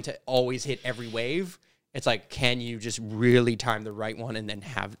trying to always hit every wave, it's like, can you just really time the right one and then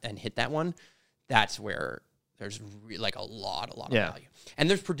hit that one? That's where there's like a lot of value. And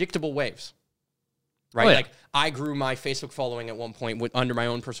there's predictable waves, right? Oh, yeah. Like I grew my Facebook following at one point under my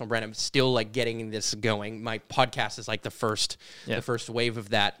own personal brand. I'm still like getting this going. My podcast is like the first wave of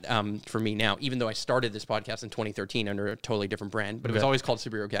that for me now, even though I started this podcast in 2013 under a totally different brand, but it was always called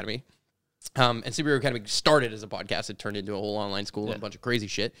Superhero Academy. And Superhero Academy started as a podcast. It turned into a whole online school and a bunch of crazy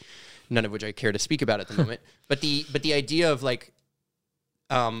shit, none of which I care to speak about at the moment. But the idea of like,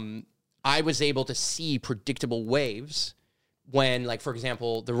 I was able to see predictable waves when, like, for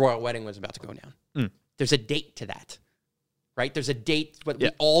example, the royal wedding was about to go down. There's a date to that, right? There's a date, but we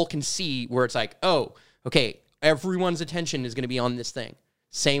all can see where it's like, oh, okay, everyone's attention is going to be on this thing.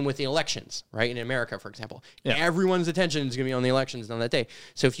 Same with the elections, right? In America, for example. Yeah. Everyone's attention is going to be on the elections on that day.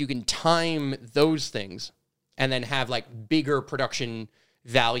 So if you can time those things and then have like bigger production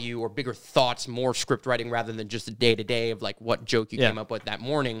value or bigger thoughts, more script writing rather than just the day-to-day of like what joke you came up with that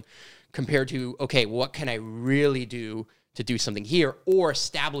morning compared to, okay, what can I really do to do something here or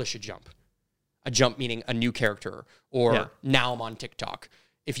establish a jump? A jump meaning a new character or now I'm on TikTok.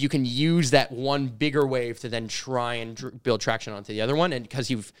 If you can use that one bigger wave to then try and build traction onto the other one, and because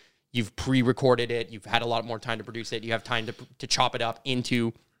you've pre-recorded it, you've had a lot more time to produce it, you have time to chop it up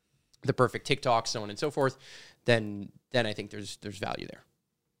into the perfect TikTok, so on and so forth, then I think there's value there.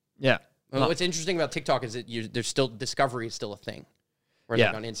 yeah. Well, what's interesting about TikTok is that there's still discovery is still a thing, whereas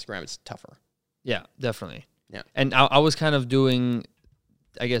like on Instagram it's tougher. Yeah, definitely. Yeah, and I was kind of doing,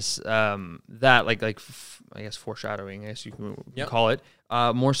 I guess that I guess foreshadowing, I guess you can call it.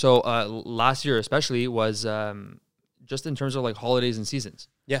 More so last year especially was just in terms of like holidays and seasons.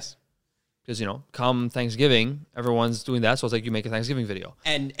 Yes. Because, come Thanksgiving, everyone's doing that. So it's like you make a Thanksgiving video.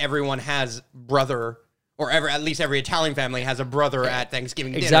 And everyone has brother, or at least every Italian family has a brother at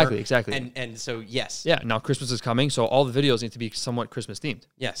Thanksgiving dinner. Exactly. And so, yes. Yeah, now Christmas is coming, so all the videos need to be somewhat Christmas themed.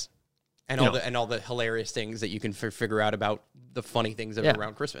 Yes. And all the hilarious things that you can figure out about the funny things that are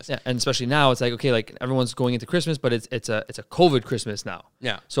around Christmas. Yeah, and especially now, it's like, okay, like everyone's going into Christmas, but it's a COVID Christmas now.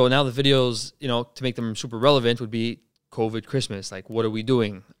 Yeah. So now the videos, to make them super relevant would be COVID Christmas, like what are we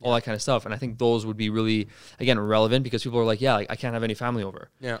doing, all that kind of stuff. And I think those would be really, again, relevant because people are like, yeah, like I can't have any family over.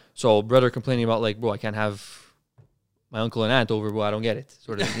 Yeah. So brother complaining about like, bro, I can't have my uncle and aunt over, bro, I don't get it,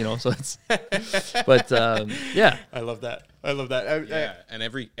 sort of, so it's, but yeah. I love that. Yeah, and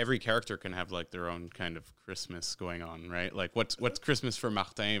every character can have like their own kind of Christmas going on, right? Like what's Christmas for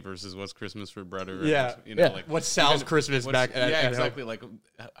Martin versus what's Christmas for brother. Yeah. Like what's Sal's Christmas back? Exactly. Like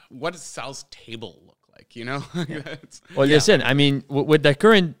what does Sal's table look like? Well, listen, I mean, with the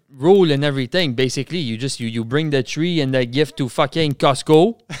current rule and everything, basically, you bring the tree and the gift to fucking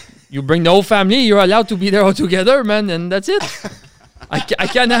Costco. You bring the whole family. You're allowed to be there all together, man, and that's it. I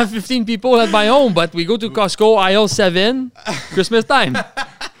can't have 15 people at my home, but we go to Costco, aisle 7, Christmas time.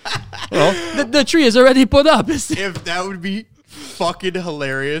 The tree is already put up. If that would be fucking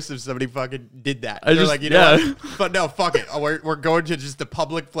hilarious if somebody fucking did that. They're like, what? But no, fuck it. We're going to just a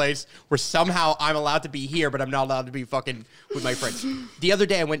public place where somehow I'm allowed to be here, but I'm not allowed to be fucking with my friends. The other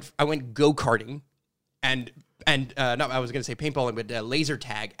day I went go-karting and I was going to say paintballing, but laser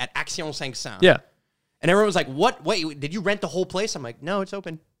tag at Action 500. Yeah. And everyone was like, what? Wait, did you rent the whole place? I'm like, no, it's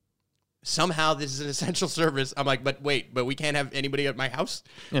open. Somehow this is an essential service. I'm like, but we can't have anybody at my house?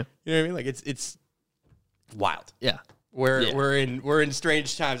 Yeah. You know what I mean? Like it's wild. Yeah. We're in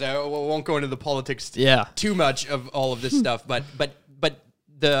strange times. I won't go into the politics too much of all of this stuff, but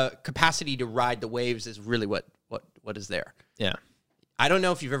the capacity to ride the waves is really what is there. Yeah. I don't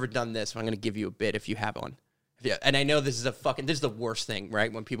know if you've ever done this, but I'm going to give you a bit if you have one. Yeah, and I know this is the worst thing,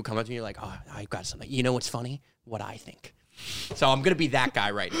 right? When people come up to me, you're like, oh, I've got something. You know what's funny? What I think. So I'm going to be that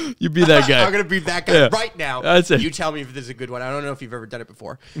guy right now. You be that guy. I'm going to be that guy right now. That's it. You tell me if this is a good one. I don't know if you've ever done it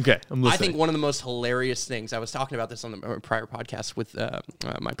before. Okay, I'm listening. I think one of the most hilarious things, I was talking about this on the prior podcast with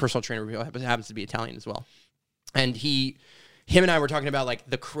my personal trainer, who happens to be Italian as well. And him and I were talking about like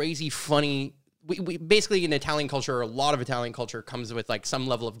the crazy funny, we basically in Italian culture, a lot of Italian culture comes with like some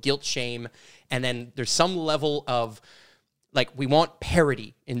level of guilt, shame, and then there's some level of like, we want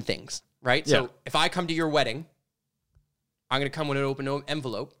parody in things, right? Yeah. So if I come to your wedding, I'm going to come with an open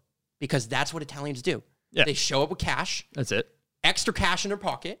envelope because that's what Italians do. Yeah. They show up with cash. That's it. Extra cash in their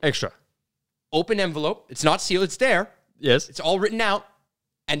pocket. Extra. Open envelope. It's not sealed. It's there. Yes. It's all written out.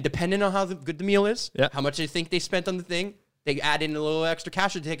 And depending on how good the meal is, yeah. how much they think they spent on the thing, they add in a little extra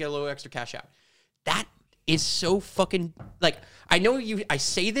cash or take a little extra cash out. That is so fucking, like, I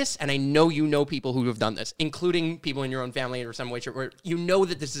say this and I know you know people who have done this, including people in your own family or some way, where you know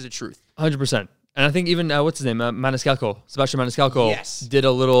that this is a truth. 100%. And I think even, what's his name? Sebastian Maniscalco Yes. did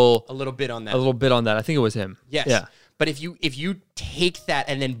a little bit on that. A little bit on that. I think it was him. Yes. Yeah. But if you take that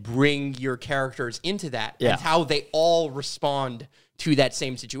and then bring your characters into that, yeah. that's how they all respond to that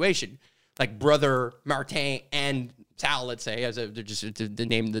same situation. Like brother Martin and Sal, let's say, they're just to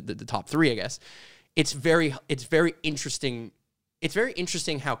name the top three, I guess. It's very interesting. It's very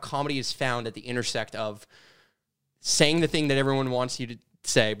interesting how comedy is found at the intersect of saying the thing that everyone wants you to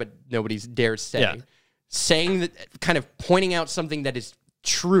say, but nobody dares say. Yeah. Saying that, kind of pointing out something that is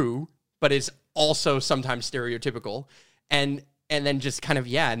true, but is also sometimes stereotypical, and then just kind of,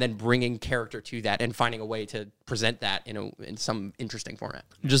 and then bringing character to that and finding a way to present that in some interesting format.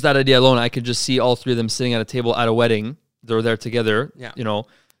 Just that idea alone, I could just see all three of them sitting at a table at a wedding. They're there together. Yeah. You know,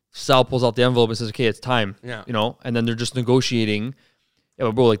 Sal pulls out the envelope and says, okay, it's time. Yeah. You know, and then they're just negotiating. Yeah,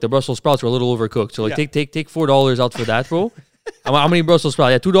 but bro, like the Brussels sprouts were a little overcooked. So like take $4 out for that, bro. How many Brussels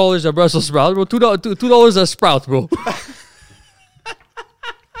sprouts? Yeah, $2 a Brussels sprout, bro. $2 a sprout, bro.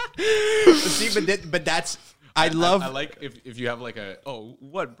 See, but that's I like if you have like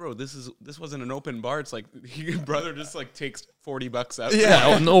what, bro? This wasn't an open bar. It's like your brother just like takes $40 out.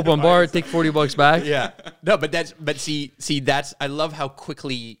 Yeah, an open bar, take $40 back. Yeah, no, but see that's I love how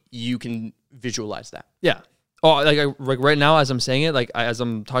quickly you can visualize that. Yeah. Oh, like right now as I'm saying it, like as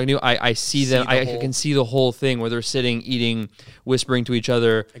I'm talking to you, I see them. I can see the whole thing where they're sitting, eating, whispering to each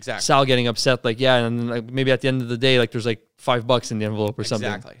other. Exactly. Sal getting upset, like and then like maybe at the end of the day, like there's like $5 in the envelope or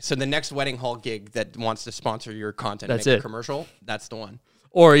something. Exactly. So the next wedding hall gig that wants to sponsor your content, that's make it. A commercial, that's the one.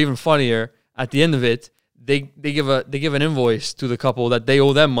 Or even funnier, at the end of it, they give an invoice to the couple that they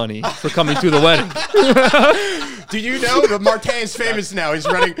owe them money for coming to the wedding. Do you know that Martin is famous now? He's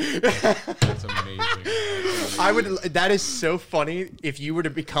running. That's amazing. That is so funny if you were to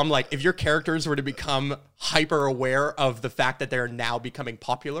become if your characters were to become hyper aware of the fact that they're now becoming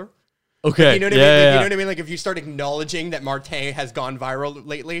popular. Okay. You know what I mean? You know what I mean? Like if you start acknowledging that Martin has gone viral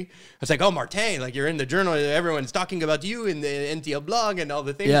lately, it's like, oh, Martin, like you're in the journal, everyone's talking about you in the NTL blog and all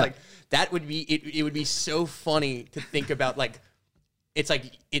the things. Yeah. Like that would be, it would be so funny to think about.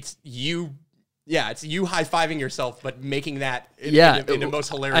 It's you. Yeah, it's you high-fiving yourself, but making that in the most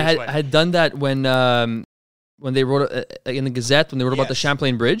hilarious way. I had done that when they wrote in the Gazette, when they wrote about the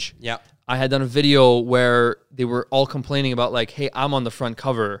Champlain Bridge. Yeah. I had done a video where they were all complaining about like, hey, I'm on the front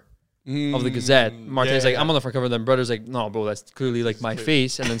cover of the Gazette. Martin's like, I'm on the front cover. And then Brother's like, no, bro, that's clearly like my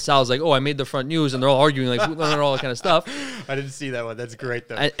face. And then Sal's like, oh, I made the front news. And they're all arguing like, and all that kind of stuff. I didn't see that one. That's great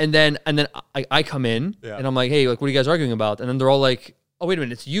though. And then I come in and I'm like, hey, like, what are you guys arguing about? And then they're all like, oh, wait a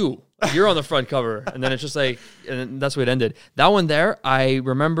minute, it's you. You're on the front cover. And then it's just like, and that's where it ended. That one there, I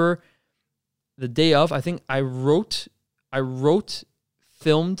remember the day of, I think I wrote,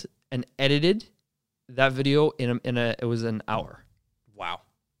 filmed, and edited that video it was an hour. Wow.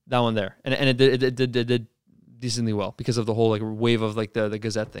 That one there. And it did decently well because of the whole like wave of like the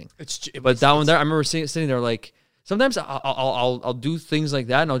Gazette thing. But that one there, I remember sitting there like, sometimes I'll do things like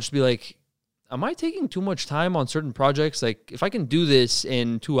that and I'll just be like, am I taking too much time on certain projects? Like, if I can do this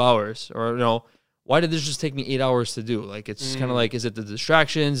in 2 hours, or why did this just take me 8 hours to do? Like, it's kind of like, is it the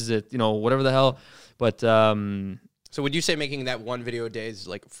distractions? Is it whatever the hell? But so would you say making that one video a day is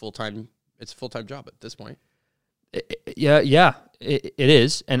like full-time? It's a full-time job at this point. Yeah, it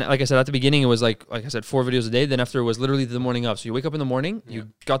is. And like I said at the beginning, it was like I said, 4 videos a day. Then after it was literally the morning of. So you wake up in the morning, you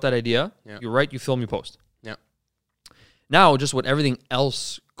got that idea, you write, you film, you post. Yeah. Now, just with everything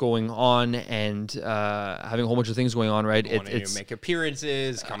else going on and having a whole bunch of things going on, right? It's make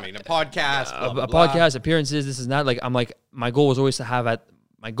appearances, coming to podcasts, podcast appearances. This is not like my goal is to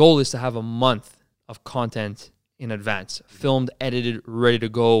have a month of content in advance, filmed, edited, ready to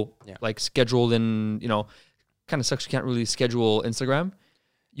go, like scheduled. And kind of sucks you can't really schedule Instagram.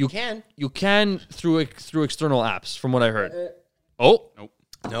 You can through external apps, from what I heard. Oh, Nope.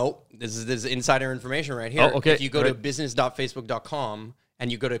 No, this is insider information right here. Oh, okay. If you go to business.facebook.com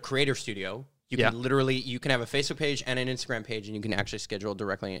and you go to Creator Studio, you can have a Facebook page and an Instagram page, and you can actually schedule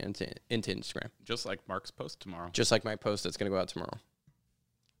directly into Instagram. Just like Mark's post tomorrow. Just like my post that's going to go out tomorrow.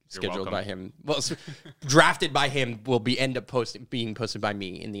 You're Scheduled welcome. by him. Well, drafted by him will being posted by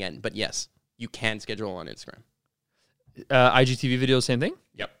me in the end. But yes, you can schedule on Instagram. IGTV videos, same thing.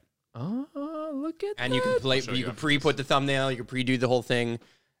 Yep. Oh, look at And that. you can play. show You you can after pre-put the thumbnail. You can pre-do the whole thing.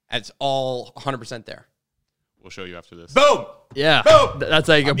 It's all 100% there. We'll show you after this. Boom. Yeah, Boom! that's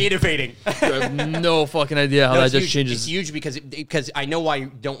like I'm innovating. I have no fucking idea how No, that it's just huge. changes. It's huge because I know why you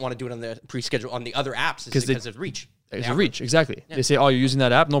don't want to do it on the pre-schedule on the other apps is because of reach. It's a reach, exactly. They say, "Oh, you're using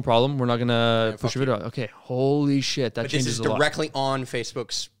that app, no problem. We're not gonna push your video out." Okay, holy shit, that But changes this is a lot. directly on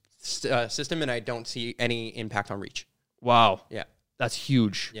Facebook's system, and I don't see any impact on reach. Wow, Yeah, that's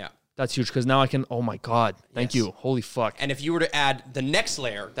huge. yeah. That's huge because now I can. Oh my god, thank Yes. you. Holy fuck. And if you were to add the next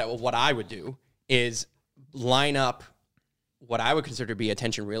layer, what I would do is line up what I would consider to be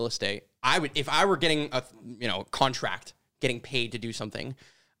attention real estate. If I were getting a contract, getting paid to do something,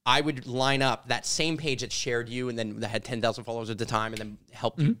 I would line up that same page that shared you and then that had 10,000 followers at the time and then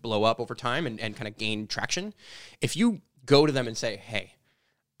helped you blow up over time and kind of gain traction. If you go to them and say, hey,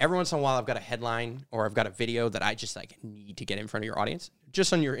 every once in a while I've got a headline or I've got a video that I just like need to get in front of your audience,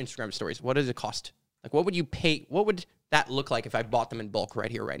 just on your Instagram stories, what does it cost? Like, what would you pay? What would that look like if I bought them in bulk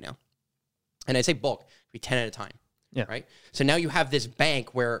right here, right now? And I say bulk, it'd be 10 at a time. Yeah. Right. So now you have this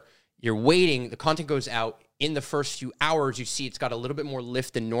bank where you're waiting, the content goes out. In the first few hours, you see it's got a little bit more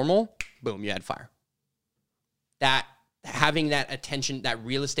lift than normal. Boom, you had fire. That having that attention, that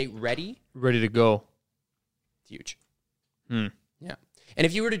real estate ready, Ready to go. it's huge. Hmm. Yeah. And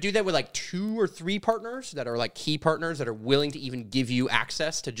if you were to do that with like 2 or 3 partners that are like key partners that are willing to even give you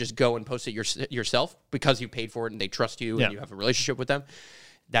access to just go and post it yourself because you paid for it and they trust you and you have a relationship with them,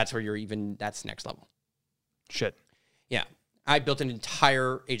 that's where that's next level. Shit. Yeah. I built an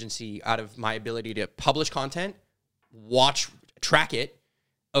entire agency out of my ability to publish content, track it.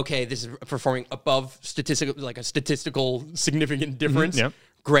 Okay, this is performing above a statistical significant difference. Yep.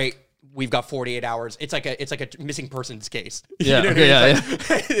 Great. We've got 48 hours. It's like a missing persons case. Yeah. You know Okay, what I mean? yeah, It's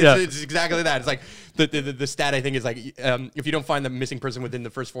like- yeah. it's exactly that. It's like the stat I think is like if you don't find the missing person within the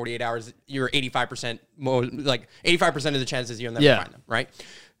first 48 hours, you're 85% more, like 85% of the chances you'll never find them, right?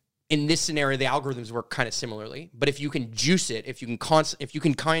 In this scenario, the algorithms work kind of similarly, but if you can juice it, if you can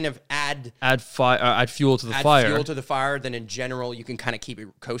kind of add fuel to the fire. then in general you can kind of keep it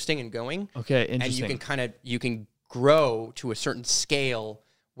coasting and going. Okay, And interesting. you can grow to a certain scale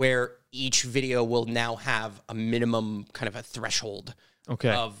where each video will now have a minimum kind of a threshold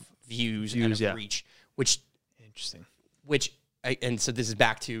of views and of reach, which Interesting. and so this is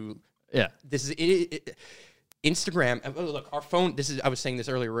back to this is it. Instagram, look, our phone, I was saying this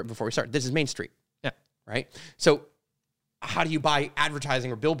earlier right before we started, this is Main Street. Yeah. Right? So how do you buy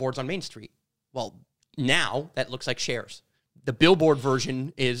advertising or billboards on Main Street? Well, now that looks like shares. The billboard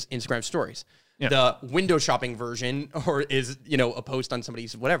version is Instagram stories. Yeah. The window shopping version is, a post on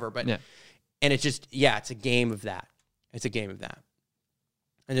somebody's whatever. But and it's just, it's a game of that. It's a game of that.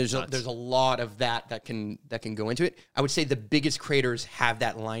 And there's a lot of that can go into it. I would say the biggest creators have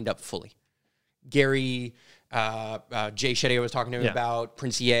that lined up fully. Gary, Jay Shetty I was talking to him about,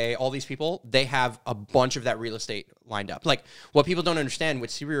 Princier, all these people, they have a bunch of that real estate lined up. Like, what people don't understand with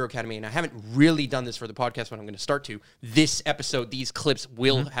Superhero Academy, and I haven't really done this for the podcast, but I'm going to start to, this episode, these clips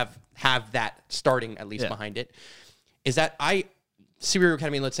will have that starting at least behind it, is that Superhero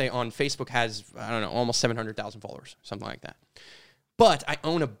Academy, let's say on Facebook has, I don't know, almost 700,000 followers, something like that. But I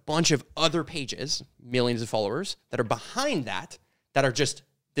own a bunch of other pages, millions of followers, that are behind that are just,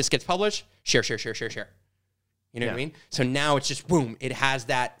 this gets published, share. You know what I mean? So now it's just, boom, it has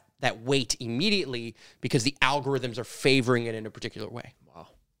that weight immediately because the algorithms are favoring it in a particular way. Wow.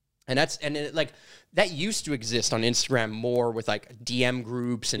 And that used to exist on Instagram more with like DM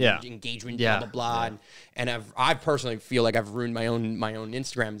groups and engagement, blah, blah, blah. Yeah. And I personally feel like I've ruined my own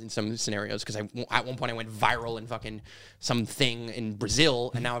Instagrams in some scenarios because at one point I went viral in fucking something in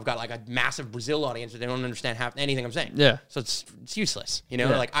Brazil, and now I've got like a massive Brazil audience, but they don't understand anything I'm saying. Yeah. So it's useless,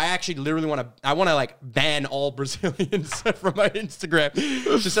 Like I actually literally want to like ban all Brazilians from my Instagram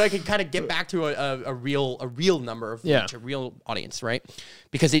just so I can kind of get back to a real number of reach, a real audience, right?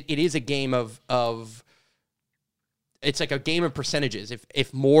 Because it is a game of it's like a game of percentages.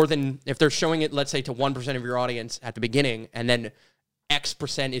 If they're showing it, let's say, to 1% of your audience at the beginning, and then X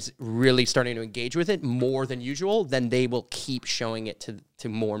percent is really starting to engage with it more than usual, then they will keep showing it to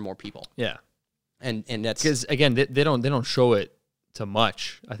more and more people. Yeah. And that's because again, they don't show it to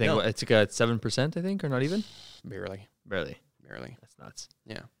much. I think it's like a 7%, I think, or not even. Barely. That's nuts.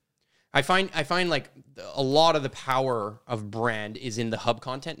 Yeah. I find like a lot of the power of brand is in the hub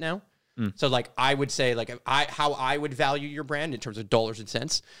content now. So like I would say like how I would value your brand in terms of dollars and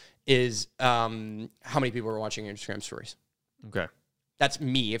cents is how many people are watching your Instagram stories. Okay. That's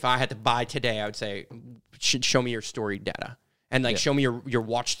me. If I had to buy today, I would say show me your story data and like show me your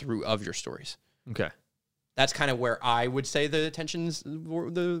watch through of your stories. Okay. That's kind of where I would say the attention's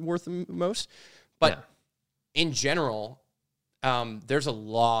worth the most. But in general, there's a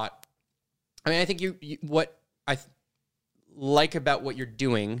lot. I mean, I think what I like about what you're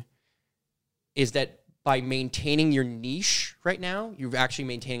doing is that by maintaining your niche right now, you're actually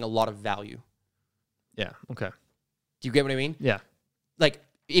maintaining a lot of value. Yeah. Okay. Do you get what I mean? Yeah. Like,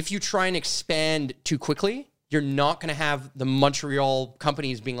 if you try and expand too quickly, you're not going to have the Montreal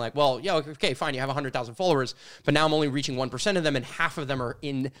companies being like, well, yeah, okay, fine, you have 100,000 followers, but now I'm only reaching 1% of them, and half of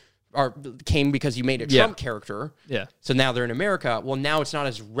them came because you made a Trump character. Yeah. So now they're in America. Well, now it's not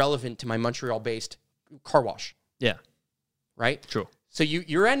as relevant to my Montreal-based car wash. Yeah. Right? True. So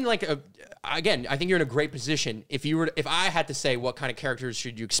you're in like again, I think you're in a great position. If I had to say what kind of characters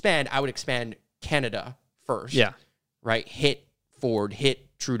should you expand, I would expand Canada first. Yeah. Right? Hit Ford, hit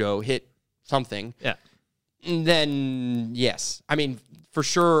Trudeau, hit something. Yeah. And then yes. I mean, for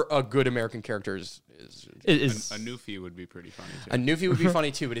sure a good American character is a Newfie would be pretty funny too. A Newfie would be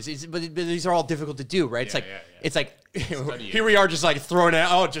funny too, but these are all difficult to do, right? It's like here we are just like throwing it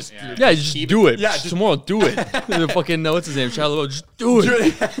out. Just do it. Yeah, tomorrow, do it. The fucking what's his name? Shia LaBeouf, just do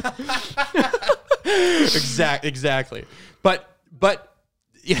it. Exactly. But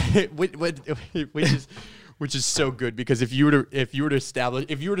yeah, which is so good because if you were to start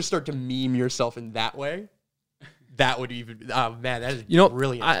to meme yourself in that way, that would even that is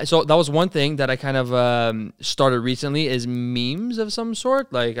brilliant. So that was one thing that I kind of started recently is memes of some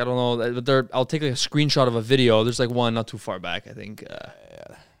sort. Like I don't know, but I'll take like a screenshot of a video. There's like one not too far back, I think.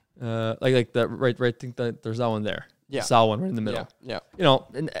 Like that right. I think that there's that one there. Yeah, Sal one right in the middle. Yeah. You know,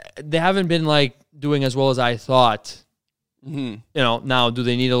 and they haven't been like doing as well as I thought. Mm-hmm. You know, now do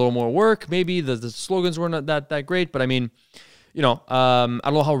they need a little more work? Maybe the slogans weren't that great, but I mean, you know, I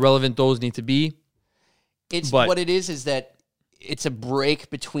don't know how relevant those need to be. What it is that it's a break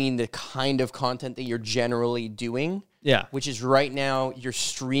between the kind of content that you're generally doing. Yeah. Which is right now you're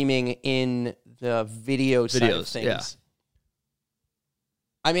streaming in the video side of things. Yeah.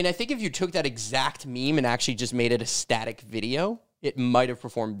 I mean, I think if you took that exact meme and actually just made it a static video, it might have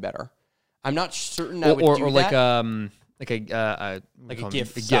performed better. I'm not certain I would do that. Like a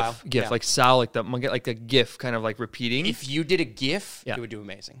GIF, GIF, like Sal, like a GIF, kind of like repeating. If you did a GIF, it would do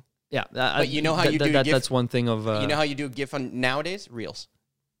amazing. Yeah, but you know how you do a GIF? That's one thing of... you know how you do a GIF on nowadays? Reels.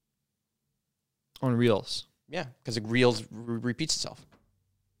 On Reels. Yeah, because Reels repeats itself.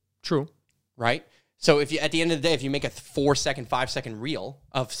 True. Right? So if you at the end of the day, if you make a 4-second, 5-second reel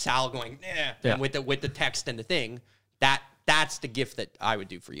of Sal going, and with the text and the thing, that's the GIF that I would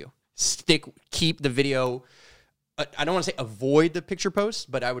do for you. Keep the video... I don't want to say avoid the picture posts,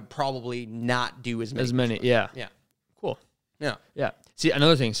 but I would probably not do as many. Yeah. Cool. Yeah. See,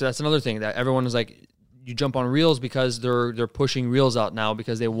 another thing. So that's another thing that everyone is like, you jump on Reels because they're pushing Reels out now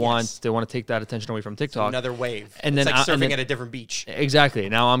because they want to take that attention away from TikTok. It's another wave. And it's then like surfing at a different beach. Exactly.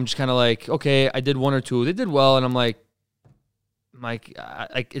 Now I'm just kind of like, okay, I did one or two. They did well, and I'm like,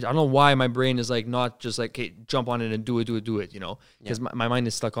 I don't know why my brain is like not just like, okay, jump on it and do it. You know, because my mind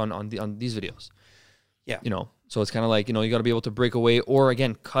is stuck on these videos. Yeah. You know, so it's kind of like, you know, you got to be able to break away or,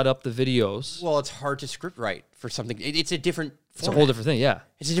 again, cut up the videos. Well, it's hard to script write for something. It's a different format. It's a whole different thing, yeah.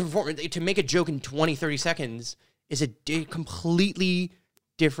 It's a different format. To make a joke in 20, 30 seconds is a completely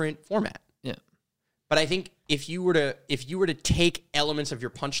different format. Yeah. But I think if you were to take elements of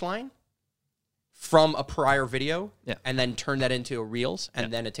your punchline from a prior video and then turn that into a Reels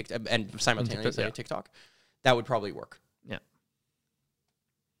and then a TikTok and simultaneously a TikTok, that would probably work. Yeah.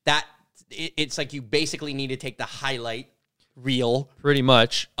 It's like you basically need to take the highlight reel pretty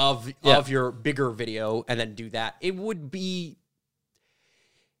much of your bigger video and then do that. It would be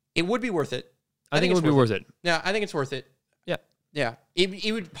worth it. I think it would be worth it. Yeah, I think it's worth it. Yeah. Yeah.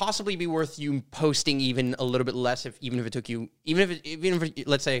 It would possibly be worth you posting even a little bit less even if it took you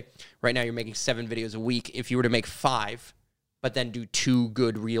let's say right now you're making 7 videos a week. If you were to make 5 but then do 2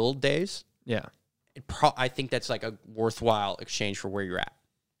 good reel days. Yeah. I think that's like a worthwhile exchange for where you're at.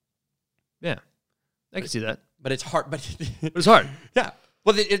 Yeah, I can see that. But it's hard. But it's hard. Yeah.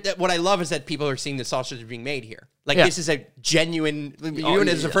 Well, what I love is that people are seeing the sausage being made here. Like, this is a genuine...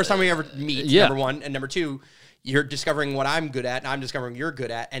 This is the first time we ever meet, number one. And number two, you're discovering what I'm good at, and I'm discovering you're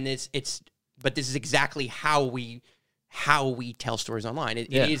good at. And but this is exactly how we how we tell stories online.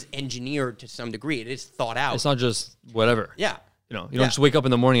 It is engineered to some degree. It is thought out. It's not just whatever. Yeah. You know, you don't just wake up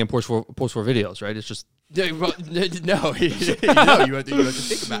in the morning and post for videos, right? It's just no, you have to think about it. You have to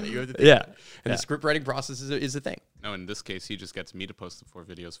think about it. And the script writing process is a thing. No, in this case, he just gets me to post the 4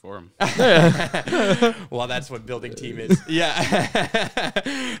 videos for him. Well, that's what building team is. Yeah.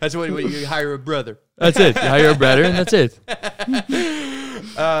 That's what you hire a brother. That's it. You hire a brother and that's it.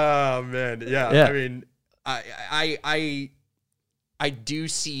 Oh man. Yeah. I mean, I do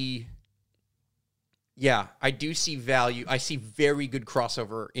see value. I see very good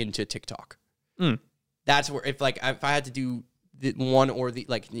crossover into TikTok. That's where if I had to do the one or the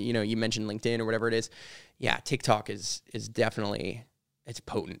you mentioned LinkedIn or whatever it is, TikTok is definitely it's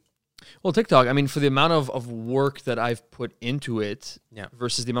potent. Well, TikTok, I mean, for the amount of work that I've put into it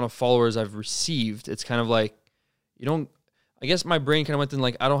versus the amount of followers I've received, it's kind of like I guess my brain kind of went in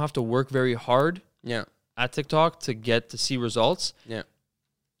I don't have to work very hard at TikTok to see results. Yeah.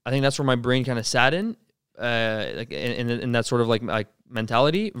 I think that's where my brain kind of sat in, in that sort of like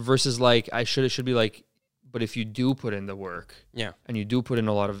mentality versus it should be but if you do put in the work, and you do put in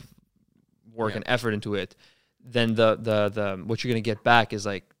a lot of work and effort into it, then the what you're gonna get back is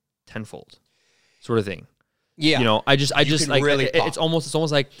tenfold, sort of thing. Yeah, I just really it's almost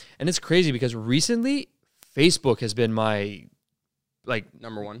like, and it's crazy because recently Facebook has been my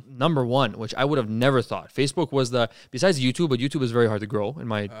number one, which I would have never thought. Facebook was besides YouTube, but YouTube is very hard to grow in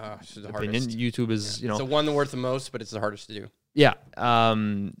my opinion. YouTube is it's the one worth the most, but it's the hardest to do. Yeah.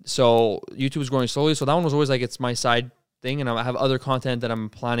 So YouTube is growing slowly. So that one was always it's my side thing, and I have other content that I'm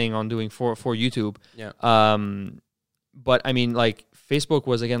planning on doing for YouTube. Yeah. But I mean, Facebook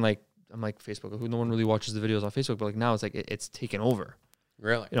was again I'm Facebook. No one really watches the videos on Facebook, but now it's it's taken over.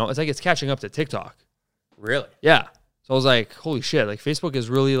 Really? It's it's catching up to TikTok. Really? Yeah. So I was like, holy shit! Facebook is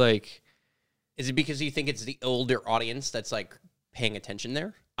really Is it because you think it's the older audience that's paying attention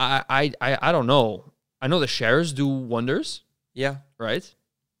there? I don't know. I know the shares do wonders. Yeah. Right?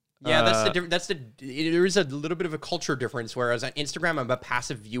 Yeah, that's the difference. There is a little bit of a culture difference. Whereas on Instagram, I'm a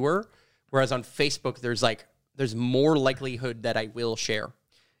passive viewer. Whereas on Facebook, there's more likelihood that I will share.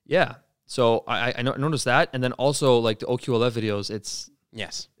 Yeah. So I noticed that. And then also the OQLF videos, it's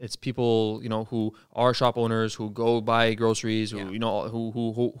people, who are shop owners, who go buy groceries,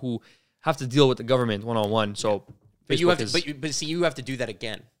 who have to deal with the government one-on-one. So but you have to do that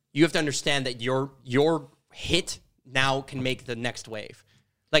again. You have to understand that your hit now can make the next wave.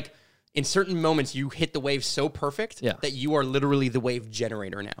 In certain moments, you hit the wave so perfect that you are literally the wave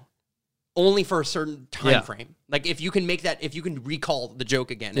generator now. Only for a certain time frame. If you can make that, if you can recall the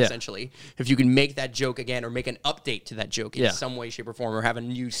joke again, essentially, if you can make that joke again or make an update to that joke in some way, shape, or form, or have a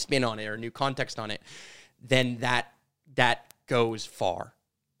new spin on it or a new context on it, then that goes far.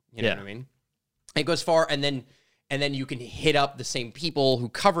 You know what I mean? It goes far, and then you can hit up the same people who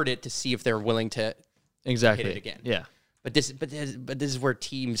covered it to see if they're willing to hit it again. Yeah. But this is where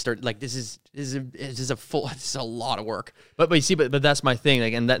teams start. This is a lot of work. But you see, but that's my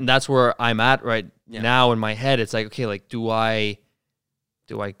thing. And that's where I'm at right now in my head. It's okay, do I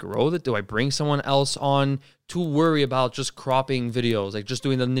grow that? Do I bring someone else on to worry about just cropping videos, just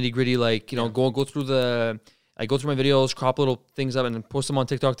doing the nitty gritty, go through the. I go through my videos, crop little things up, and then post them on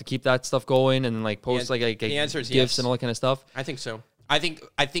TikTok to keep that stuff going, and then post the answer is GIFs and all that kind of stuff. I think so. I think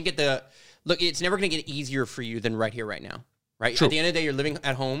look, it's never going to get easier for you than right here, right now. Right? True. At the end of the day, you're living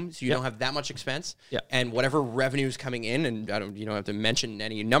at home, so you don't have that much expense. Yeah. And whatever revenue is coming in, and you don't have to mention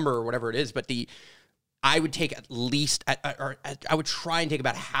any number or whatever it is, but I would take at least, I would try and take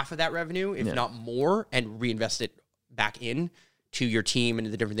about half of that revenue, if not more, and reinvest it back in to your team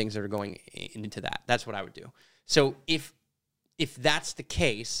and the different things that are going into that. That's what I would do. So if that's the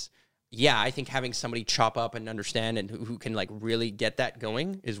case, I think having somebody chop up and understand and who can really get that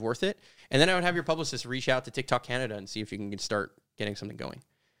going is worth it. And then I would have your publicist reach out to TikTok Canada and see if you can start getting something going.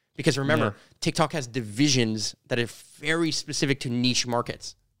 Because remember, TikTok has divisions that are very specific to niche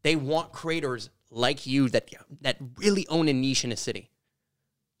markets. They want creators like you that really own a niche in a city.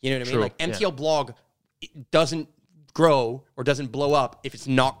 You know what I mean? MTL Blog doesn't grow or doesn't blow up if it's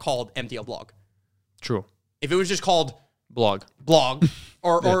not called MTL Blog. True. If it was just called Blog,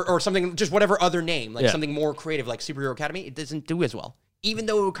 or something, just whatever other name, something more creative like Superhero Academy, it doesn't do as well. Even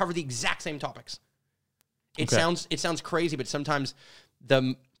though it will cover the exact same topics. It sounds crazy, but sometimes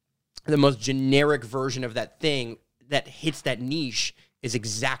the most generic version of that thing that hits that niche is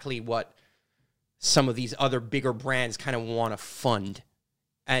exactly what some of these other bigger brands kind of want to fund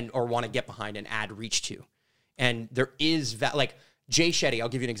or want to get behind and add reach to. And there is Jay Shetty, I'll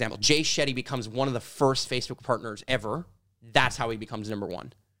give you an example. Jay Shetty becomes one of the first Facebook partners ever. That's how he becomes number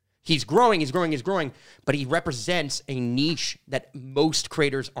one. He's growing, but he represents a niche that most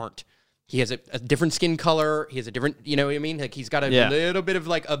creators aren't. He has a different skin color. He has a different, you know what I mean? Like he's got a little bit of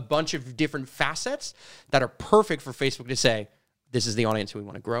like a bunch of different facets that are perfect for Facebook to say, this is the audience we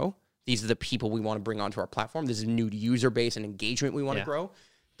want to grow. These are the people we want to bring onto our platform. This is a new user base and engagement we want to grow.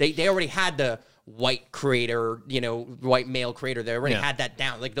 They already had the white creator, you know, white male creator. They already had that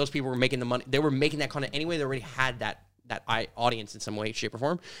down. Like those people were making the money. They were making that content anyway. They already had that audience in some way, shape, or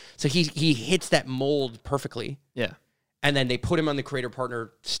form. So he hits that mold perfectly. Yeah. And then they put him on the creator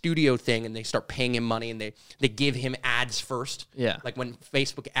partner studio thing and they start paying him money and they give him ads first. Yeah. Like when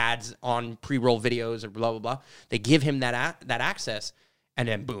Facebook ads on pre-roll videos or blah, blah, blah, they give him that access and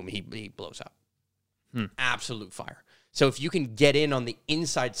then boom, he blows up. Absolute fire. So if you can get in on the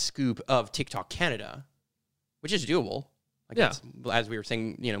inside scoop of TikTok Canada, which is doable. Like as we were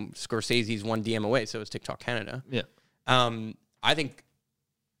saying, you know, Scorsese's one DM away, so is TikTok Canada. Yeah. I think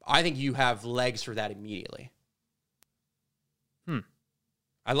you have legs for that immediately.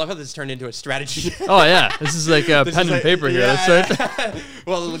 I love how this turned into a strategy. Oh yeah, this is like a pen and paper here. Let's start.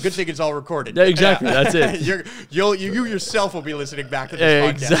 Well, the good thing it's all recorded. Yeah, exactly. That's it. You yourself will be listening back to this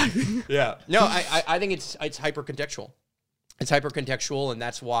podcast. Exactly. Yeah. No, I think it's hyper contextual. It's hyper contextual, and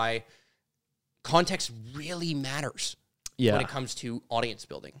that's why context really matters when it comes to audience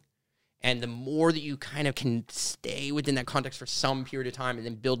building. And the more that you kind of can stay within that context for some period of time and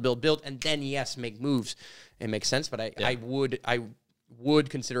then build, and then, yes, make moves, it makes sense. But I would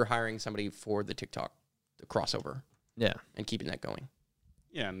consider hiring somebody for the TikTok crossover. Yeah. And keeping that going.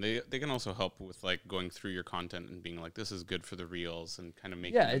 Yeah, and they can also help with like going through your content and being like, this is good for the reels and kind of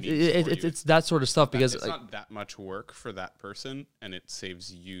making it's that sort of stuff because it's not that much work for that person and it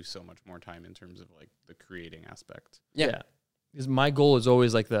saves you so much more time in terms of like the creating aspect. Yeah. Because my goal is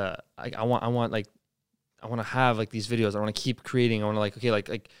always like I want to have like these videos. I want to keep creating. I want to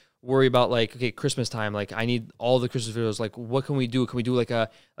like worry about like, okay, Christmas time. Like I need all the Christmas videos. Like what can we do? Can we do like a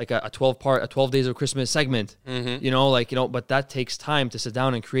 12 days of Christmas segment? You know, but that takes time to sit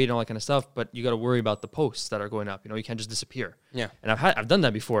down and create and all that kind of stuff. But you got to worry about the posts that are going up. You know, you can't just disappear. Yeah. And I've done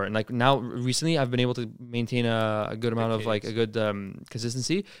that before. And like now recently I've been able to maintain a good amount of like a good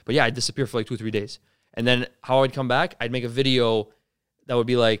consistency. But yeah, I disappear for like 2 or 3 days. And then how I'd come back, I'd make a video that would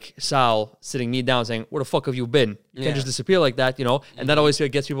be like Sal sitting me down saying, where the fuck have you been? You can't just disappear like that, you know? And that always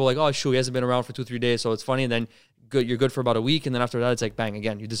gets people like, oh, shoot, he hasn't been around for 2 or 3 days, so it's funny. And then you're good for about a week. And then after that, it's like, bang,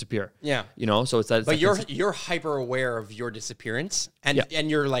 again, you disappear. Yeah. You know, so it's that. But you're hyper aware of your disappearance. And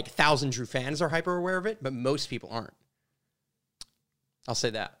your like 1,000 true fans are hyper aware of it, but most people aren't. I'll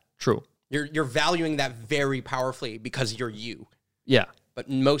say that. True. You're valuing that very powerfully because you're you. Yeah. But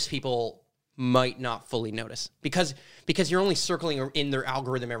most people might not fully notice because you're only circling in their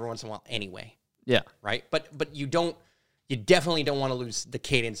algorithm every once in a while anyway. Yeah. Right. But you definitely don't want to lose the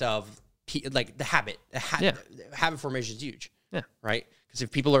cadence of like the habit. Habit formation is huge. Yeah. Right. Because if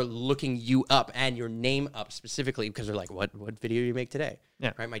people are looking you up and your name up specifically because they're like, what video you make today?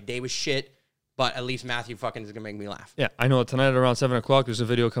 Yeah. Right. My day was shit, but at least Matthew fucking is gonna make me laugh. Yeah. I know tonight at around 7 o'clock, there's a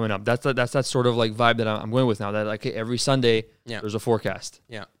video coming up. That's that sort of like vibe that I'm going with now, that like every Sunday there's a forecast.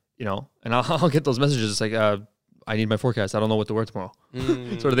 Yeah. You know, and I'll get those messages. It's like, I need my forecast. I don't know what to wear tomorrow,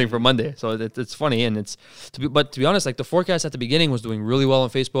 sort of thing for Monday. So it's funny, and but to be honest, like the forecast at the beginning was doing really well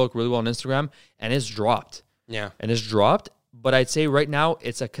on Facebook, really well on Instagram, and it's dropped. Yeah, and it's dropped. But I'd say right now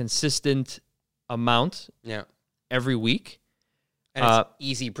it's a consistent amount. Yeah, every week, and it's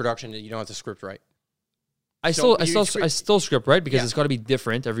easy production. You don't have to script right. I still script right because it's got to be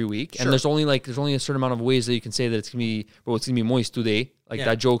different every week, and there's only a certain amount of ways that you can say that it's gonna be moist today. Like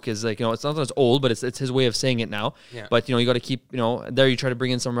that joke is like, you know, it's not that it's old, but it's his way of saying it now. Yeah. But you know, you got to keep, you know, there you try to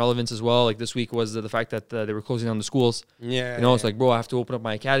bring in some relevance as well. Like this week was the fact that they were closing down the schools. Yeah. You know, it's like, bro, I have to open up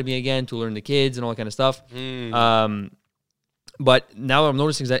my academy again to learn the kids and all that kind of stuff. But now what I'm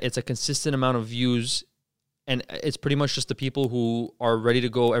noticing is that it's a consistent amount of views, and it's pretty much just the people who are ready to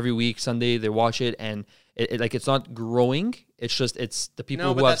go every week Sunday. They watch it, and it's not growing. It's the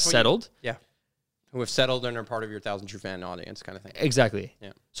people who have settled. Who have settled and are part of your 1,000 true fan audience kind of thing. Exactly.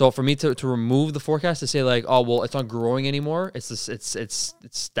 Yeah. So for me to remove the forecast, to say like, oh well, it's not growing anymore. It's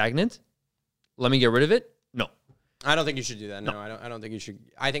stagnant. Let me get rid of it. No. I don't think you should do that. No, I don't think you should.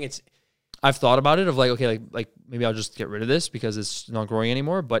 I think it's. I've thought about it of like, okay, like maybe I'll just get rid of this because it's not growing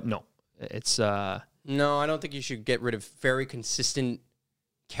anymore. But no, it's. No, I don't think you should get rid of very consistent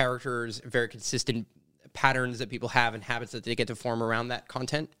characters, very consistent patterns that people have and habits that they get to form around that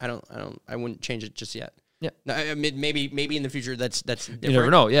content. I wouldn't change it just yet. Yeah. I mean, maybe in the future that's different. You never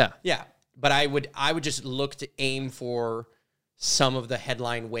know. Yeah. Yeah. But I would just look to aim for some of the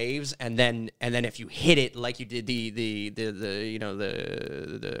headline waves, and then if you hit it like you did the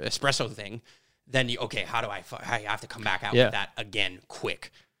espresso thing, then how do I have to come back out with that again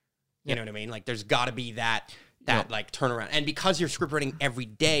quick? You know what I mean? Like there's got to be that like turnaround, and because you're script writing every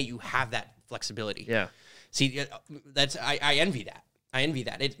day, you have that flexibility. Yeah. See, I envy that. I envy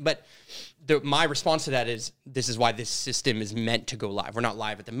that. But my response to that is, this is why this system is meant to go live. We're not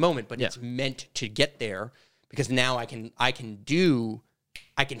live at the moment, but it's meant to get there, because now I can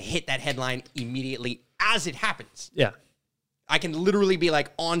hit that headline immediately as it happens. Yeah. I can literally be like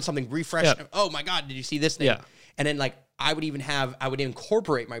on something, refresh. Yeah. Oh my God, did you see this thing? Yeah. And then like I would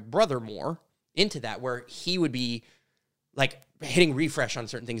incorporate my brother more into that, where he would be like hitting refresh on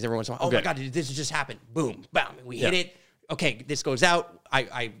certain things every once in a while. Oh my God, this just happened. Boom, bam. We hit it. Okay, this goes out.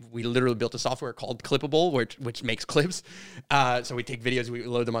 We literally built a software called Clippable, which makes clips. So we take videos, we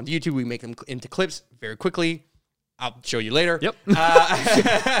load them onto YouTube, we make them into clips very quickly. I'll show you later. Yep. I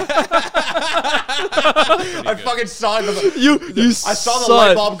fucking saw it. I saw the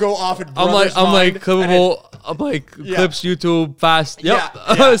light bulb go off. And I'm like Clippable. I'm like clips, YouTube, fast. Yep.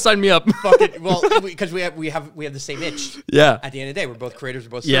 Yeah. Sign me up. Well, because we have the same itch. Yeah. At the end of the day, we're both creators. We're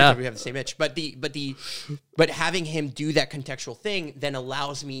both storytellers. We have the same itch. But having him do that contextual thing then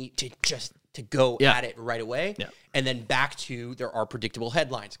allows me to go at it right away. Yeah. And then back to, there are predictable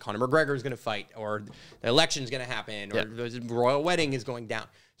headlines. Conor McGregor is going to fight, or the election is going to happen, or the royal wedding is going down.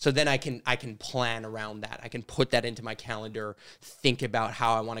 So then I can plan around that. I can put that into my calendar, think about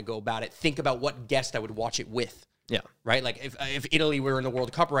how I want to go about it, think about what guest I would watch it with. Yeah. Right? Like if Italy were in the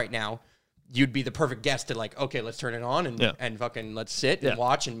World Cup right now, you'd be the perfect guest to like, okay, let's turn it on and fucking let's sit and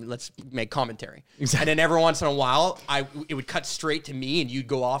watch and let's make commentary. Exactly. And then every once in a while, it would cut straight to me, and you'd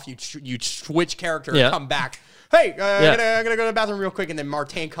go off, you'd switch character and come back. Hey, I'm gonna go to the bathroom real quick, and then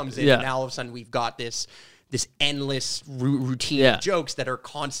Martin comes in, and now all of a sudden we've got this endless routine of jokes that are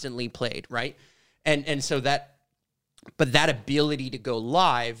constantly played, right? And so that ability to go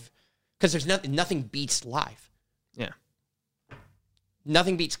live, because there's nothing beats live. Yeah.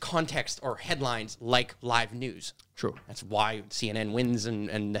 Nothing beats context or headlines like live news. True. That's why CNN wins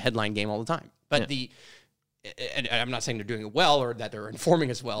and the headline game all the time. But and I'm not saying they're doing it well, or that they're informing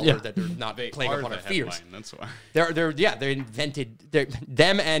us well, or that they're not playing upon our fears. That's why they invented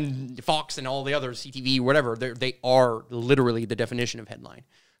them, and Fox and all the other CTV, whatever. They are literally the definition of headline.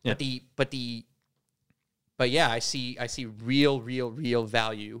 Yeah. But I see real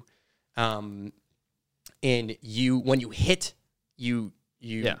value in you when you hit. You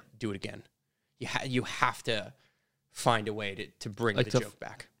do it again. You have to find a way to bring the joke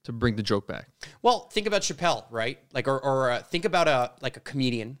back. To bring the joke back. Well, think about Chappelle, right? Like, or think about a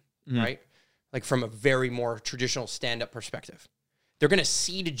comedian, right? Like from a very more traditional stand-up perspective. They're going to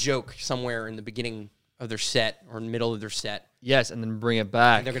seed a joke somewhere in the beginning of their set or in the middle of their set. Yes, and then bring it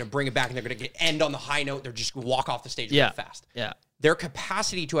back. And they're going to bring it back, and they're going to end on the high note. They're just going to walk off the stage really fast. Yeah. Their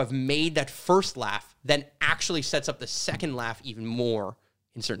capacity to have made that first laugh then actually sets up the second laugh even more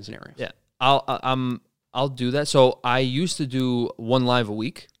in certain scenarios. Yeah. I'll do that. So I used to do one live a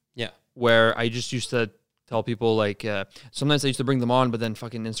week. Yeah. Where I just used to tell people, like, sometimes I used to bring them on, but then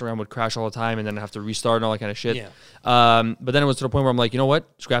fucking Instagram would crash all the time, and then I have to restart and all that kind of shit. Yeah. But then it was to the point where I'm like, you know what?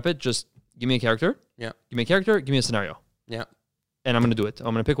 Scrap it. Just give me a character. Yeah. Give me a character. Give me a scenario. Yeah. And I'm going to do it.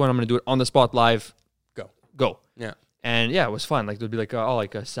 I'm going to pick one. I'm going to do it on the spot live. Go. Yeah. And yeah, it was fun. Like, there'd be like,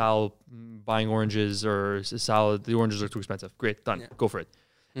 Sal buying oranges, or Sal, the oranges are too expensive. Great. Done. Yeah. Go for it.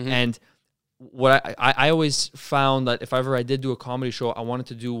 Mm-hmm. And what I always found that if ever I did do a comedy show, I wanted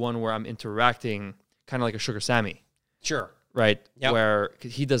to do one where I'm interacting, kind of like a Sugar Sammy. Sure. Right? Yep. Where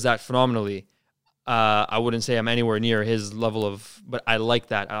he does that phenomenally. I wouldn't say I'm anywhere near his level of, but I like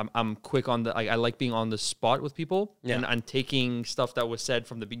that. I'm quick on I like being on the spot with people and taking stuff that was said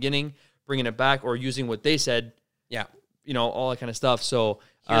from the beginning, bringing it back, or using what they said. Yeah. You know, all that kind of stuff. So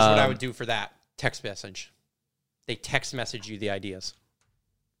here's what I would do for that. Text message. They text message you the ideas.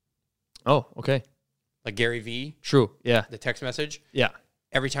 Oh, okay. Like Gary Vee. True. Yeah. The text message. Yeah.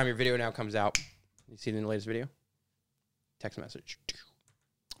 Every time your video now comes out, you see it in the latest video? Text message.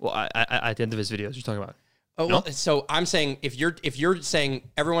 Well, at the end of his videos, you're talking about. Oh, no? Well, so I'm saying if you're saying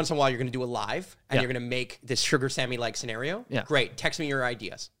every once in a while you're going to do a live and you're going to make this Sugar Sammy-like scenario, great. Text me your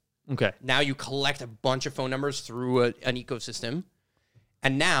ideas. Okay. Now you collect a bunch of phone numbers through an ecosystem,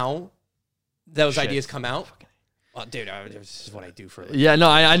 and now those ideas come out. Well, dude, this is what I do for a living. Yeah, no,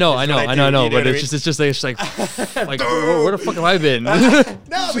 I know, but it's just like where the fuck have I been?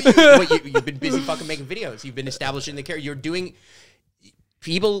 No, but you've been busy fucking making videos. You've been establishing the character. You're doing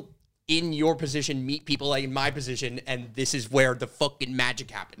people in your position meet people in my position, and this is where the fucking magic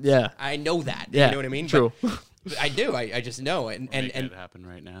happens. Yeah, I know that. Yeah, you know what I mean? True. I do. I just know. And it happen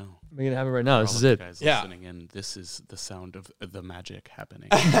right now. Making it happen right now. For This all is of you it. guys Yeah. listening in, this is the sound of the magic happening.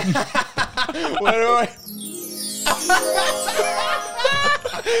 what do I?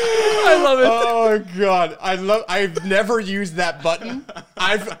 I love it. Oh God, I've never used that button.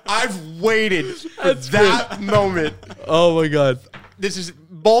 I've waited for that moment. Oh my God. This is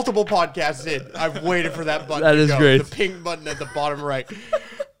multiple podcasts in. I've waited for that button. That to is go. great. The pink button at the bottom right.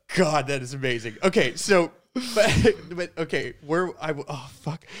 God, that is amazing. Okay, so, but okay, oh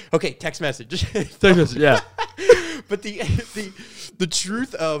fuck. Okay, text message. Text message, yeah. But the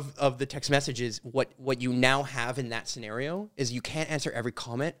truth of the text message is what you now have in that scenario is you can't answer every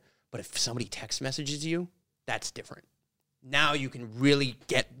comment, but if somebody text messages you, that's different. Now you can really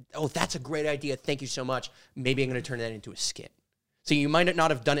get, oh, that's a great idea. Thank you so much. Maybe I'm going to turn that into a skit. So you might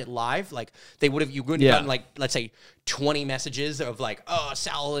not have done it live. Like you would have done like, let's say 20 messages of like, oh,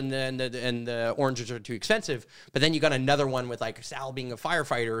 Sal and the oranges are too expensive. But then you got another one with like Sal being a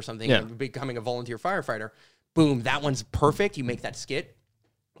firefighter or something and becoming a volunteer firefighter. Boom, that one's perfect. You make that skit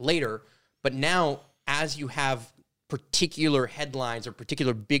later. But now as you have particular headlines or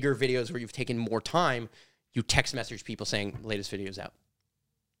particular bigger videos where you've taken more time, you text message people saying latest video's out.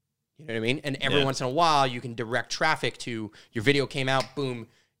 You know what I mean? And every once in a while, you can direct traffic to your video came out, boom,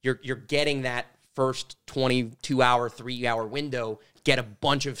 you're getting that first 22-hour, 3-hour window, get a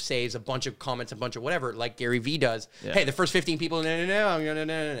bunch of saves, a bunch of comments, a bunch of whatever, like Gary Vee does. Yeah. Hey, the first 15 people, no. You know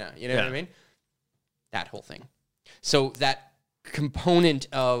what I mean? That whole thing. So that component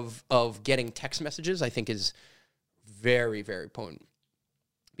of getting text messages, I think, is very, very potent.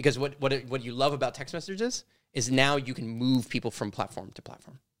 Because what you love about text messages is now you can move people from platform to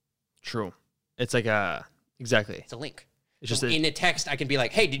platform. True. It's like exactly. It's a link. It's just in a text, I can be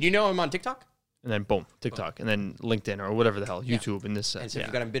like, hey, did you know I'm on TikTok? And then boom, TikTok, and then LinkedIn or whatever the hell, YouTube, and this. And so if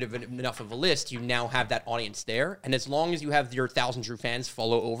you've got a bit of enough of a list, you now have that audience there. And as long as you have your 1,000 true fans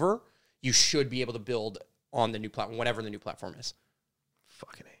follow over, you should be able to build on the new platform, whatever the new platform is.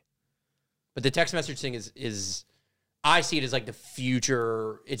 Fucking A. But the text message thing is I see it as like the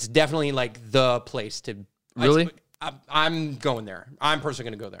future. It's definitely like the place to. Really? I'm going there. I'm personally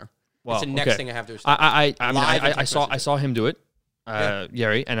going to go there. Wow, it's the next thing I have to. I saw him do it,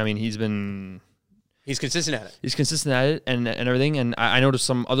 Gary, and I mean he's consistent at it. He's consistent at it and everything. And I noticed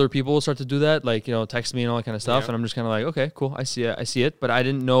some other people start to do that, like text me and all that kind of stuff. And I'm just kind of like, okay, cool, I see it. But I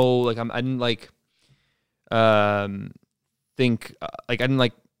didn't know, like I didn't like think like I didn't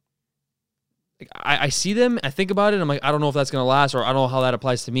like. I see them, I think about it, I'm like, I don't know if that's gonna last, or I don't know how that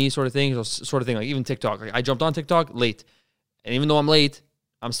applies to me, sort of thing. Like even TikTok. Like I jumped on TikTok late, and even though I'm late,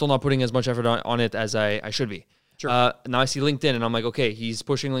 I'm still not putting as much effort on it as I should be. Sure. Now I see LinkedIn, and I'm like, okay, he's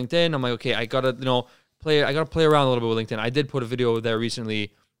pushing LinkedIn. I'm like, okay, I gotta play around a little bit with LinkedIn. I did put a video there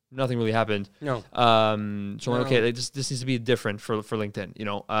recently. Nothing really happened. No. So I'm like, okay, this needs to be different for LinkedIn,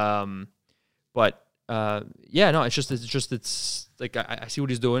 But no, it's like I see what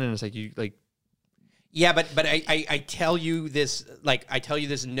he's doing, and it's like you like. Yeah, but I tell you this,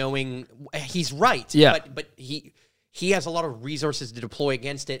 knowing he's right. Yeah. But he has a lot of resources to deploy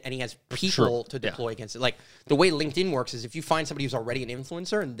against it, and he has people to deploy against it. Like the way LinkedIn works is if you find somebody who's already an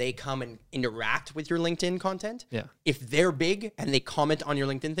influencer and they come and interact with your LinkedIn content, if they're big and they comment on your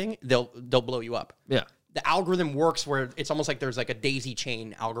LinkedIn thing, they'll blow you up. Yeah. The algorithm works where it's almost like there's like a daisy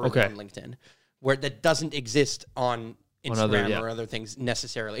chain algorithm on LinkedIn where that doesn't exist on Instagram or other things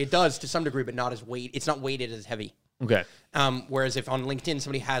necessarily. It does to some degree, but not as it's not weighted as heavy. Okay. Whereas if on LinkedIn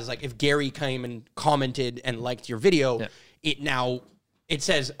somebody has like, if Gary came and commented and liked your video, it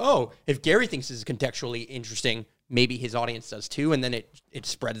says, oh, if Gary thinks this is contextually interesting, maybe his audience does too, and then it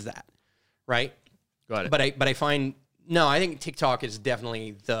spreads that, right? Got it. But I find I think TikTok is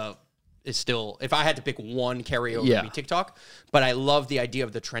definitely still, if I had to pick one carryover, it would be TikTok. But I love the idea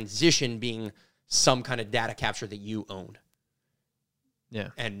of the transition being some kind of data capture that you own. Yeah.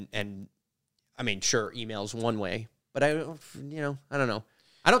 And I mean, sure, email's one way, but I don't know.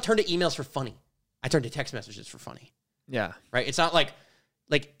 I don't turn to emails for funny. I turn to text messages for funny. Yeah. Right? It's not like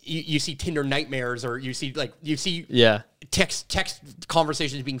you see Tinder nightmares or you see text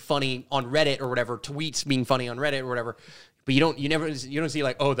conversations being funny on Reddit or whatever, tweets being funny on Reddit or whatever. But you don't see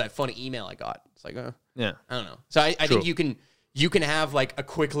like, oh, that funny email I got. It's like, I don't know. So I think you can have like a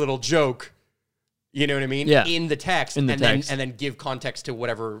quick little joke. You know what I mean? Yeah. In the text, and then give context to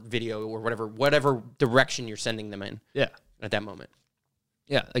whatever video or whatever direction you're sending them in. Yeah. At that moment.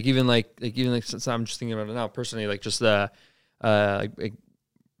 Yeah, even since I'm just thinking about it now personally, like just like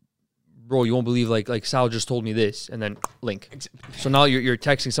bro, you won't believe like Sal just told me this, and then link. So now you're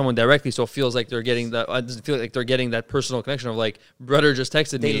texting someone directly, so it feels like they're getting that. It doesn't feel like they're getting that personal connection of like, brother just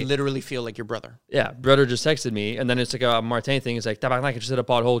texted me. They literally feel like your brother. Yeah, brother just texted me, and then it's like a Martin thing. It's like, tabarnak, I just hit a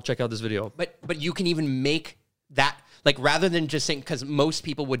pothole. Check out this video. But you can even make that, like, rather than just saying, because most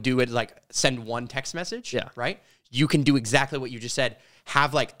people would do it like send one text message. Yeah. Right. You can do exactly what you just said.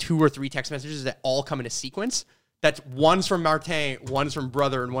 Have like 2 or 3 text messages that all come in a sequence. That's one's from Martin, one's from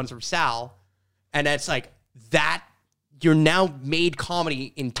brother, and one's from Sal. And that's like that. You're now made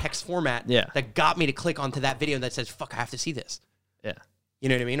comedy in text format. Yeah. That got me to click onto that video that says, fuck, I have to see this. Yeah. You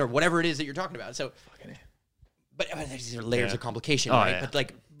know what I mean? Or whatever it is that you're talking about. So, but these are layers of complication, right? Yeah. But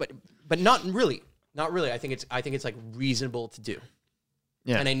like, but not really. Not really. I think it's like reasonable to do.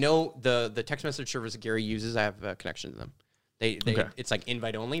 Yeah. And I know the text message service that Gary uses, I have a connection to them. They it's like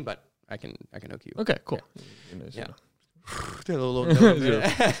invite only, but I can hook you. Okay, cool. Yeah.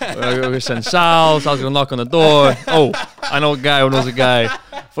 We're gonna send Sal's gonna knock on the door. Oh, I know a guy who knows a guy.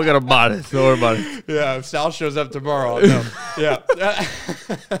 Forget about it. Don't worry about it. Yeah, if Sal shows up tomorrow, I'll know. Yeah.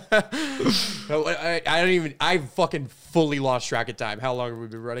 I fucking fully lost track of time. How long have we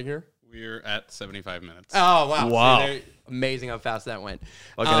been running here? We're at 75 minutes. Oh, wow. Wow. See, amazing how fast that went.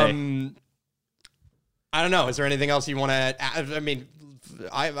 Okay. I don't know. Is there anything else you want to add? I mean,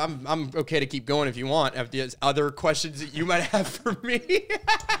 I'm okay to keep going if you want. If there's other questions that you might have for me.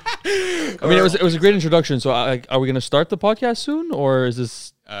 I mean, it was a great introduction. So, are we gonna start the podcast soon, or is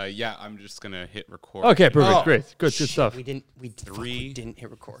this? Yeah, I'm just gonna hit record. Okay, perfect, Oh, great, good shit, stuff. We didn't hit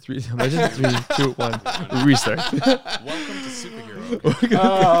record. Imagine 3, 2, 1, restart. Welcome to Superhero.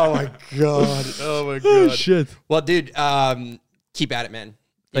 Oh my god. Oh my god. Shit. Well, dude, keep at it, man.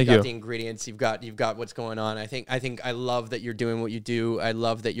 Thank You've got you. the ingredients. You've got what's going on. I think I love that you're doing what you do. I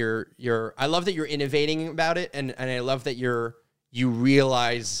love that you're innovating about it, and I love that you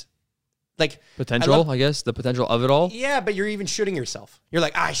realize like Potential, I guess, the potential of it all. Yeah, but you're even shooting yourself. You're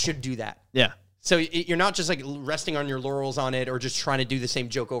like, I should do that. Yeah. So you're not just like resting on your laurels on it or just trying to do the same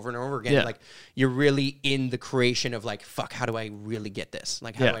joke over and over again. Yeah. Like you're really in the creation of like, fuck, how do I really get this?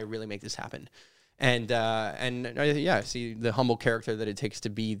 Like, how do I really make this happen? And I see the humble character that it takes to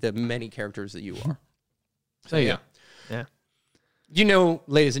be the many characters that you are. So There you go. Yeah. You know,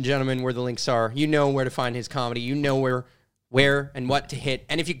 ladies and gentlemen, where the links are. You know where to find his comedy. You know where and what to hit.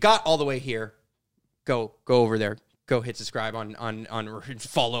 And if you got all the way here, go over there. Go hit subscribe on or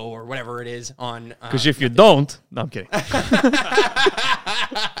follow or whatever it is on. Because if you don't, no, I'm kidding.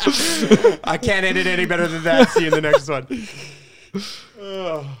 I can't edit any better than that. See you in the next one.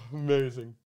 Oh, amazing.